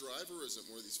a big driver, or is it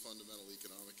more these fundamental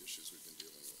economic issues we've been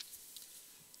dealing with?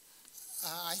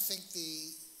 I think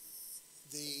the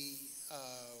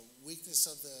weakness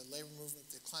of the labor movement,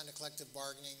 the decline of collective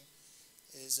bargaining,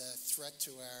 is a threat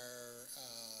to our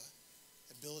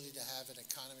ability to have an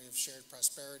economy of shared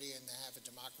prosperity and to have a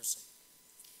democracy.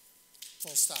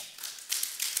 Full stop.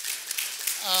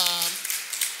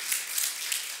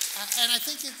 And I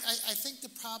think the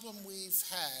problem we've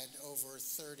had over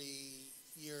 30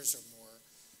 years or more,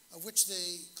 of which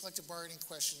the collective bargaining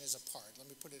question is a part, let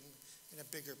me put it in a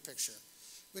bigger picture,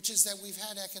 which is that we've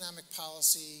had economic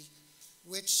policy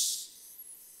which,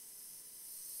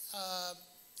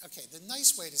 okay, the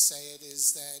nice way to say it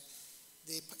is that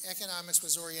the economics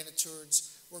was oriented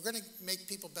towards, we're going to make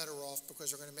people better off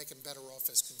because we're going to make them better off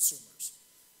as consumers.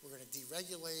 We're going to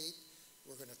deregulate,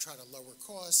 we're going to try to lower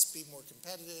costs, be more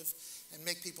competitive, and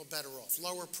make people better off,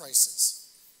 lower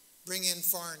prices, bring in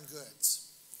foreign goods.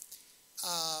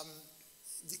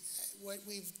 What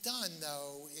we've done,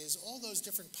 though, is all those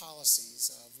different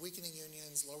policies of weakening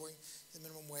unions, lowering the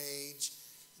minimum wage,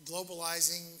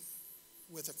 globalizing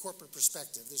with a corporate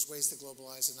perspective. There's ways to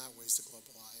globalize and not ways to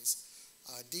globalize.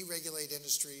 Deregulate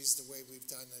industries the way we've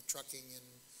done trucking and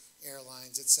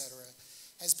airlines, et cetera,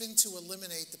 has been to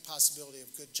eliminate the possibility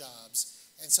of good jobs.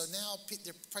 And so now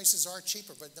their prices are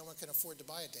cheaper, but no one can afford to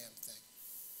buy a damn thing.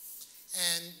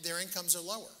 And their incomes are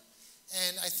lower.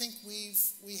 And I think we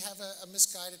have a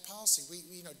misguided policy.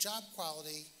 Job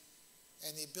quality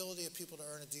and the ability of people to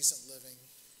earn a decent living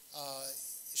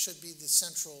should be the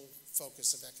central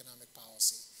focus of economic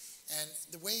policy. And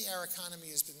the way our economy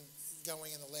has been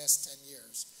going in the last 10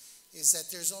 years is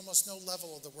that there's almost no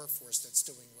level of the workforce that's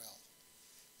doing well.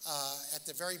 At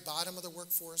the very bottom of the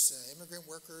workforce, immigrant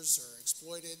workers are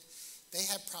exploited. They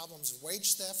have problems of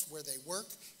wage theft where they work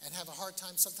and have a hard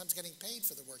time sometimes getting paid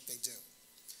for the work they do.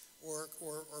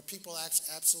 Or people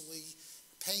absolutely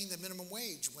paying the minimum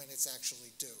wage when it's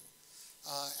actually due.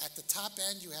 At the top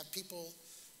end, you have people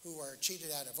who are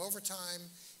cheated out of overtime.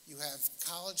 You have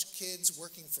college kids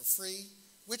working for free,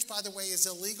 which, by the way, is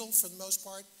illegal for the most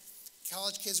part.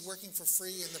 College kids working for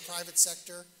free in the private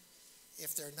sector,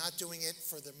 if they're not doing it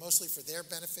mostly for their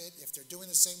benefit, if they're doing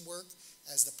the same work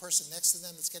as the person next to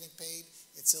them that's getting paid,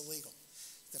 it's illegal.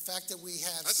 The fact that we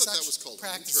have I thought that was called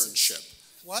an internship.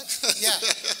 What? Yeah,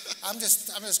 I'm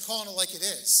just calling it like it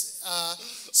is.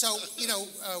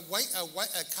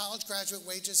 College graduate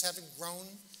wages haven't grown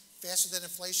faster than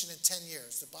inflation in 10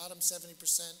 years. The bottom 70%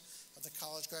 of the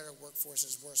college graduate workforce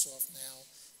is worse off now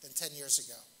than 10 years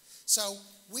ago. So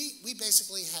we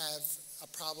basically have a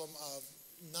problem of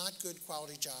not good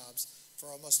quality jobs for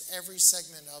almost every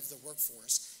segment of the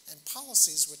workforce, and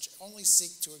policies which only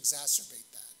seek to exacerbate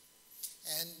that.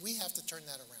 And we have to turn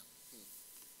that around.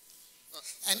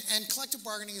 And collective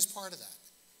bargaining is part of that.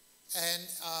 And,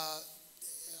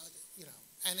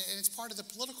 and it's part of the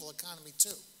political economy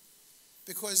too.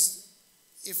 Because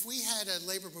if we had a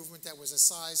labor movement that was the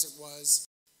size it was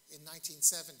in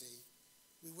 1970,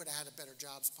 we would have had a better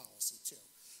jobs policy too.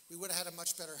 We would have had a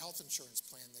much better health insurance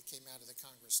plan that came out of the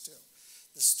Congress too.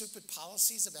 The stupid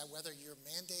policies about whether you're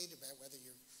mandated, about whether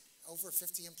you're over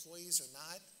 50 employees or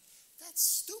not, that's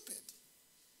stupid.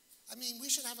 I mean, we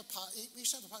should have a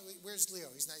where's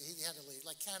Leo? He had to leave,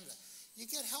 like Canada. You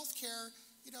get health care,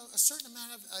 a certain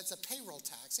amount of, it's a payroll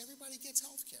tax. Everybody gets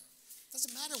health care.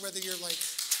 Doesn't matter whether you're like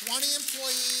 20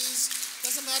 employees,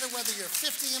 doesn't matter whether you're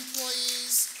 50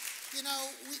 employees. We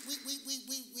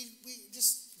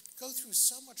just go through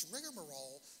so much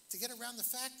rigmarole to get around the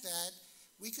fact that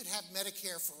we could have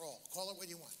Medicare for all. Call it what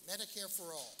you want, Medicare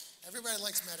for all. Everybody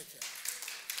likes Medicare.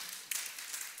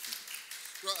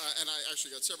 Well, and I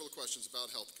actually got several questions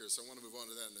about healthcare, so I want to move on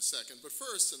to that in a second. But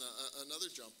first, another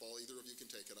jump ball, either of you can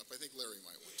take it up. I think Larry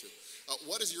might want to.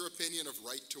 What is your opinion of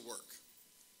right to work?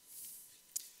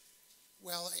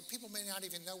 Well, people may not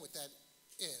even know what that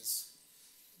is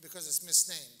because it's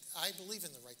misnamed. I believe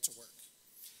in the right to work.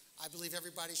 I believe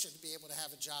everybody should be able to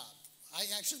have a job. I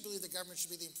actually believe the government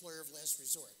should be the employer of last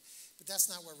resort, but that's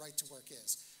not what right to work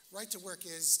is. Right to work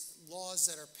is laws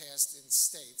that are passed in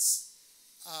states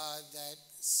that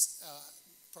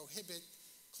prohibit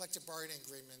collective bargaining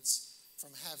agreements from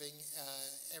having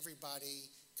everybody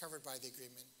covered by the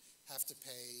agreement have to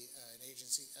pay an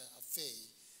agency a fee,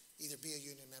 either be a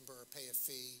union member or pay a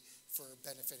fee for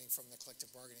benefiting from the collective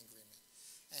bargaining agreement.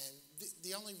 And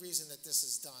the only reason that this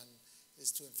is done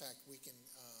is to, in fact, weaken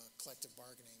collective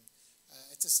bargaining.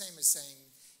 It's the same as saying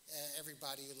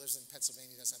everybody who lives in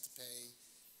Pennsylvania doesn't have to pay,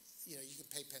 you can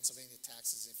pay Pennsylvania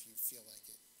taxes if you feel like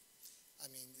it. I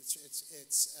mean,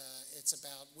 it's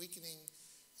about weakening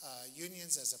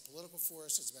unions as a political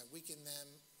force. It's about weakening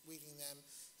them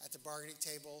at the bargaining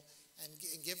table. And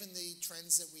given the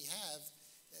trends that we have,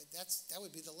 that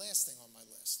would be the last thing on my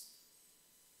list.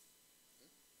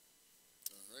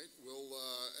 All right. We'll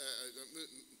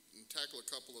tackle a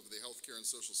couple of the healthcare and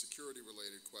Social Security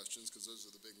related questions, because those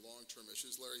are the big long-term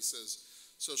issues. Larry says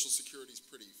Social Security is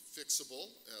pretty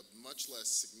fixable, a much less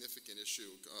significant issue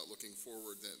looking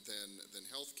forward than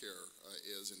healthcare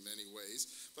is in many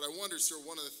ways. But I wonder, sir,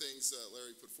 one of the things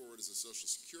Larry put forward as a Social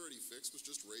Security fix was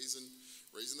just raising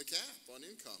the cap on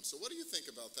income. So what do you think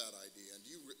about that idea? And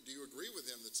do you agree with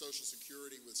him that Social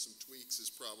Security with some tweaks is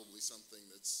probably something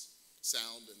that's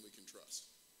sound and we can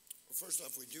trust? Well, first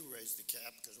off, we do raise the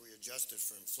cap because we adjust it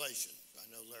for inflation. I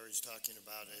know Larry's talking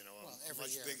about, a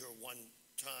much bigger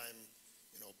one-time,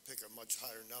 pick a much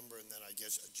higher number and then I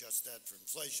guess adjust that for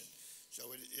inflation.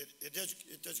 So it does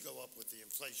go up with the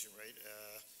inflation rate.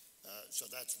 So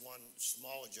that's one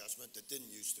small adjustment that didn't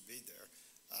used to be there.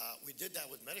 We did that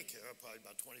with Medicare probably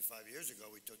about 25 years ago.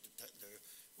 We took there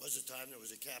was a time there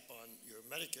was a cap on your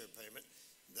Medicare payment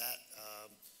that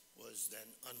was then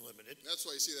unlimited. That's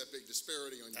why you see that big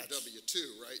disparity on your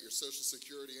W-2, right? Your Social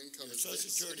Security income is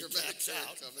Social Security caps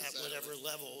out at whatever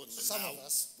level, and Some now of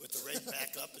us. with the rate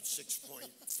back up at 6.3,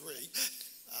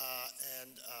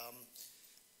 and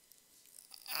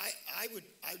I'd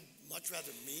much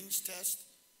rather means test.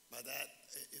 By that,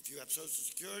 if you have Social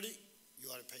Security, you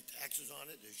ought to pay taxes on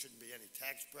it. There shouldn't be any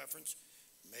tax preference.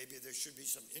 Maybe there should be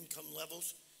some income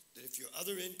levels that if your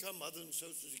other income other than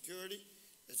Social Security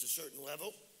is a certain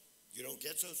level, you don't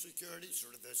get Social Security,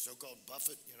 sort of the so-called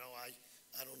Buffett,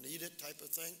 I don't need it type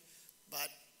of thing. But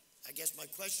I guess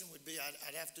my question would be,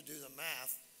 I'd have to do the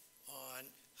math on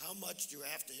how much do you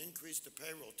have to increase the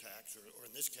payroll tax, or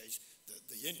in this case,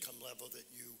 the income level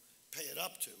that you pay it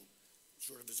up to,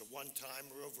 sort of as a one-time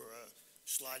or over a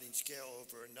sliding scale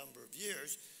over a number of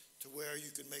years, to where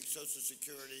you can make Social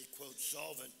Security, quote,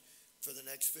 solvent for the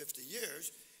next 50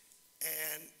 years.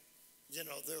 And,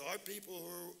 there are people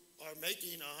who are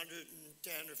making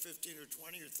 $110 or $15 or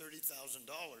 $20 or $30,000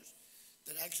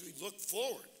 that actually look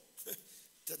forward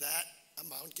to that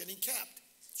amount getting capped.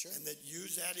 Sure. And that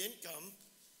use that income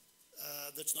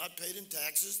that's not paid in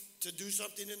taxes to do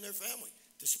something in their family,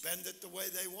 to spend it the way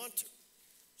they want to.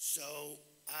 So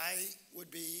I would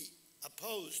be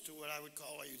opposed to what I would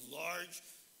call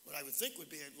what I would think would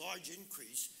be a large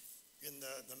increase in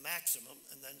the maximum,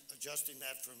 and then adjusting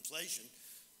that for inflation,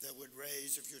 that would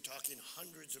raise, if you're talking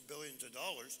hundreds of billions of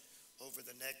dollars over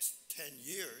the next 10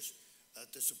 years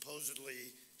to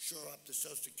supposedly shore up the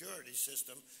Social Security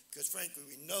system. Because frankly,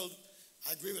 we know,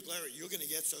 I agree with Larry, you're going to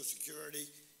get Social Security.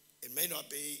 It may not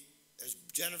be as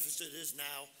generous as it is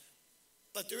now,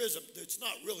 but it's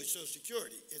not really Social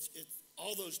Security.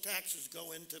 All those taxes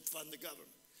go in to fund the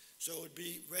government. So it would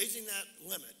be raising that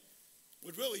limit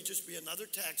would really just be another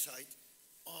tax hike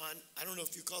on, I don't know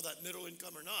if you call that middle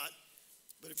income or not,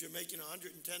 but if you're making $110,000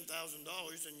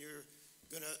 and you're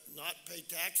going to not pay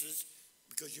taxes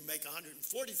because you make $140,000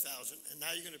 and now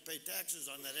you're going to pay taxes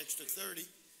on that extra 30,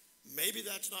 maybe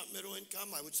that's not middle income.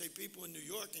 I would say people in New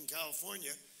York and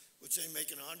California would say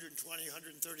making $120,000,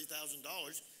 $130,000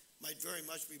 might very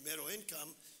much be middle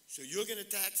income. So you're going to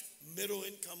tax middle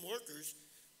income workers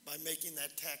by making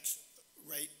that tax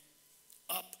rate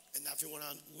up. And now if you want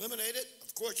to eliminate it,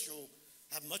 of course you'll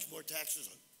have much more taxes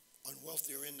on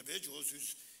wealthier individuals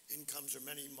whose incomes are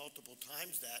multiple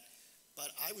times that. But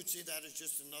I would see that as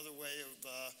just another way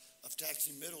of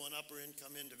taxing middle and upper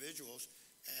income individuals.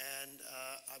 And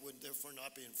I would therefore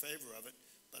not be in favor of it.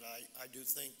 But I do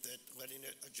think that letting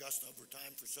it adjust over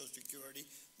time for Social Security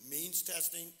means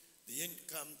testing the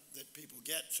income that people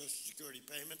get, Social Security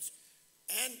payments.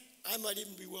 And I might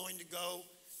even be willing to go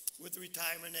with the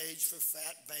retirement age for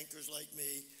fat bankers like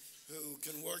me who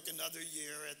can work another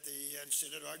year and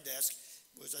sit at our desk,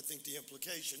 was I think the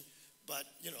implication. But,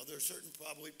 there are certain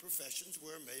probably professions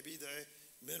where maybe the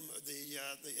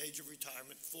age of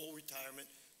retirement, full retirement,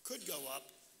 could go up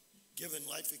given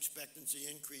life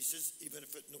expectancy increases, even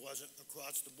if it wasn't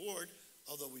across the board,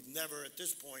 although we've never at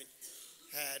this point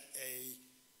had a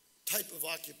type of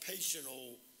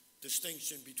occupational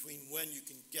distinction between when you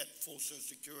can get full Social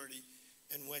Security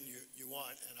and when you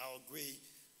want. And I'll agree,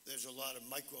 there's a lot of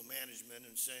micromanagement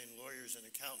and saying lawyers and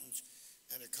accountants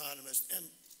and economists, and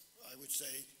I would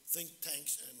say think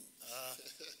tanks and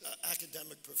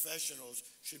academic professionals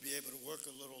should be able to work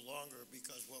a little longer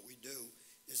because what we do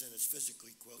isn't as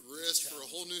physically, quote, risk for a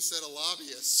whole new set of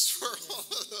lobbyists for all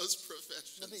of those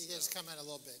professions. Let me just comment a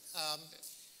little bit.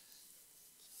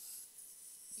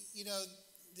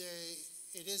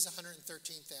 It is $113,000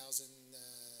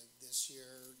 this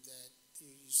year that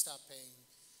you stop paying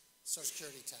Social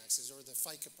Security taxes, or the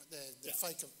FICA, the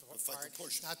FICA part,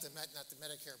 portion, not the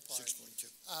Medicare part. 6.2.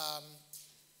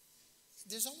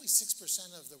 There's only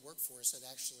 6% of the workforce that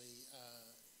actually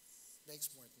makes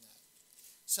more than that.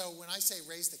 So when I say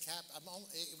raise the cap,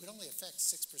 it would only affect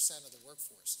 6% of the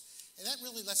workforce. And that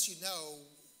really lets you know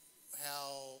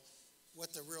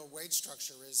what the real wage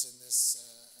structure is in this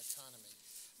economy.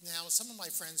 Now, some of my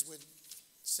friends would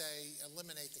say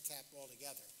eliminate the cap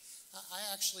altogether. I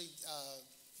actually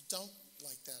don't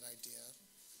like that idea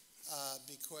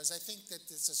because I think that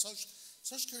it's Social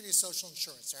Security is social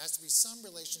insurance. There has to be some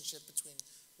relationship between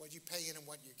what you pay in and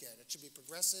what you get. It should be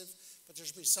progressive, but there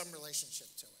should be some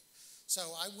relationship to it.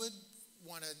 So I would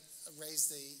want to raise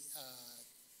the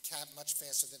cap much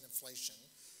faster than inflation,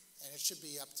 and it should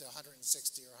be up to 160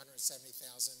 or 170,000.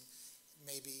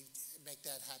 Maybe make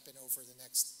that happen over the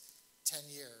next 10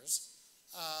 years.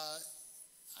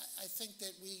 I think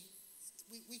that we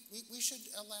should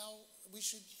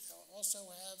also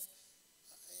have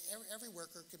every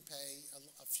worker can pay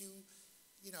a few,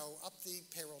 up the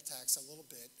payroll tax a little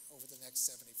bit over the next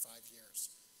 75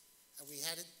 years. We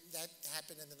had that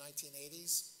happen in the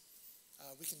 1980s.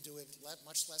 We can do it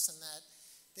much less than that.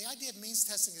 The idea of means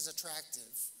testing is attractive.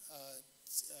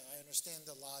 I understand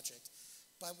the logic,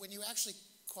 but when you actually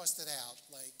cost it out,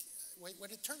 like what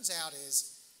it turns out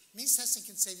is means testing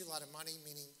can save you a lot of money,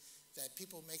 meaning that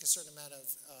people make a certain amount of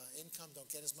income, don't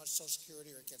get as much Social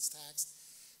Security, or it gets taxed.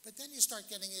 But then you start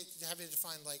having to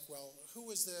define, like, well,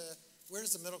 where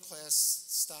does the middle class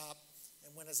stop,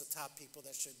 and when is the top people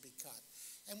that should be cut?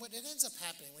 And what it ends up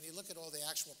happening when you look at all the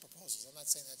actual proposals, I'm not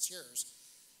saying that's yours,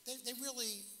 they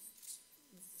really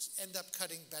end up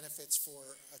cutting benefits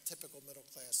for a typical middle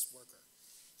class worker.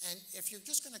 And if you're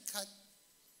just going to cut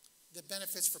the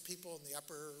benefits for people in the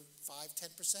upper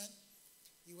 5–10%,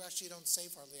 you actually don't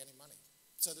save hardly any money.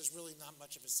 So there's really not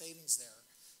much of a savings there,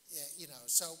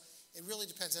 So it really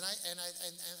depends. And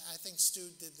I think Stu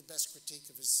did the best critique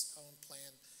of his own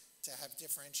plan to have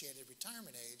differentiated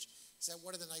retirement age. Is that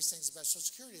one of the nice things about Social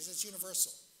Security is it's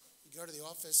universal. You go to the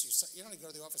office, you don't even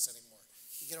go to the office anymore.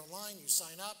 You get online, you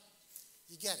sign up,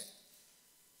 you get it.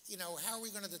 How are we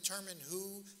going to determine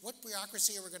what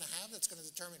bureaucracy are we going to have that's going to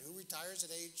determine who retires at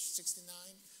age 69,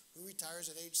 who retires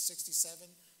at age 67,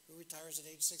 who retires at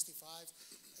age 65?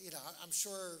 I'm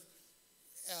sure,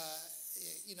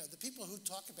 the people who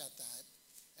talk about that,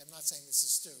 I'm not saying this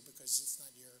is Stu because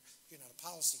you're not a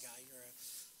policy guy, you're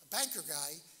a banker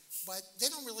guy, but they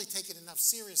don't really take it enough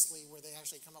seriously where they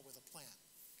actually come up with a plan.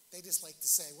 They just like to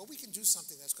say, well, we can do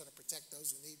something that's going to protect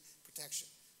those who need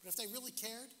protection. But if they really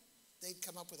cared, they'd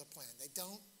come up with a plan. They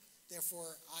don't,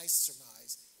 therefore, I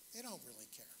surmise, they don't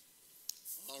really care.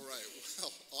 All right,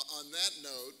 well, on that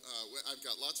note, I've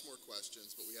got lots more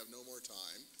questions, but we have no more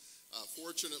time.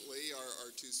 Fortunately,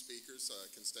 our two speakers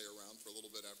can stay around for a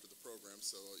little bit after the program,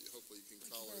 so hopefully you can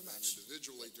call them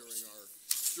individually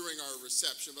during our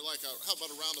reception. But how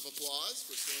about a round of applause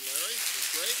for Stu and Larry?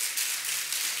 That's great.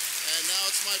 And now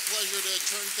it's my pleasure to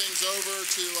turn things over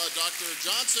to Dr.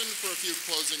 Johnson for a few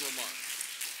closing remarks.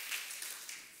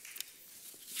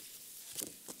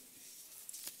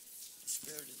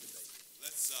 Spirited debate.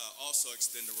 Let's also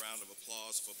extend a round of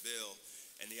applause for Bill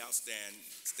and the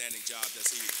outstanding job that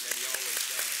he always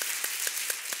does.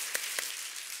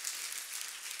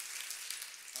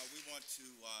 We want to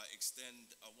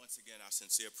extend once again our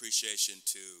sincere appreciation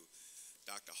to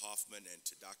Dr. Hoffman and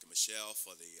to Dr. Michelle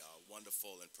for the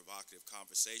wonderful and provocative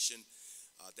conversation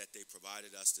that they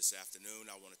provided us this afternoon.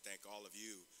 I want to thank all of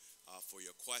you for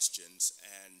your questions,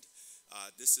 and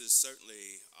this is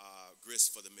certainly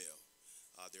grist for the mill.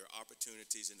 There are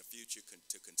opportunities in the future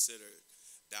to consider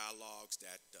dialogues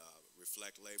that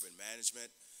reflect labor and management.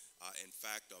 In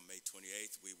fact, on May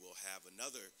 28th, we will have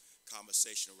another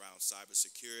conversation around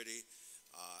cybersecurity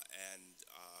and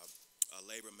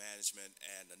labor management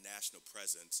and a national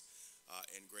presence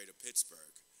in Greater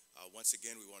Pittsburgh. Once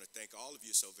again, we want to thank all of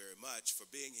you so very much for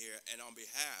being here, and on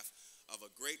behalf of a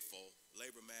grateful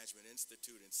Labor Management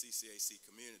Institute and CCAC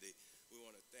community, we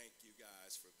want to thank you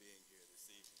guys for being here this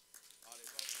evening.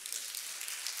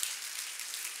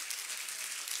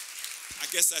 I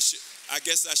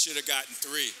guess I should have gotten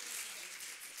 3.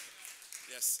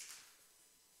 Yes.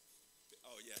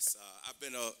 Oh yes. I've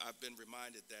been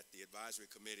reminded that the advisory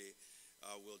committee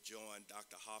will join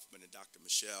Dr. Hoffman and Dr.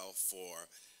 Michelle for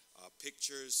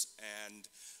pictures, and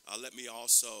let me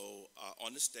also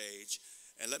on the stage,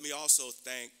 and let me also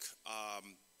thank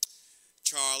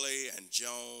Charlie and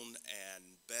Joan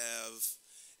and Bev,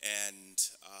 and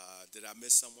did I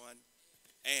miss someone?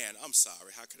 Ann, I'm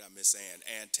sorry, how could I miss Ann?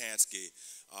 Ann Tansky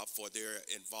for their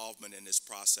involvement in this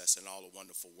process and all the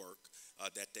wonderful work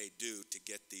that they do to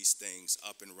get these things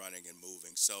up and running and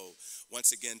moving. So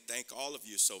once again, thank all of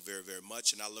you so very, very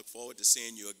much, and I look forward to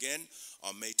seeing you again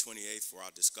on May 28th for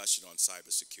our discussion on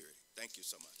cybersecurity. Thank you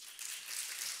so much.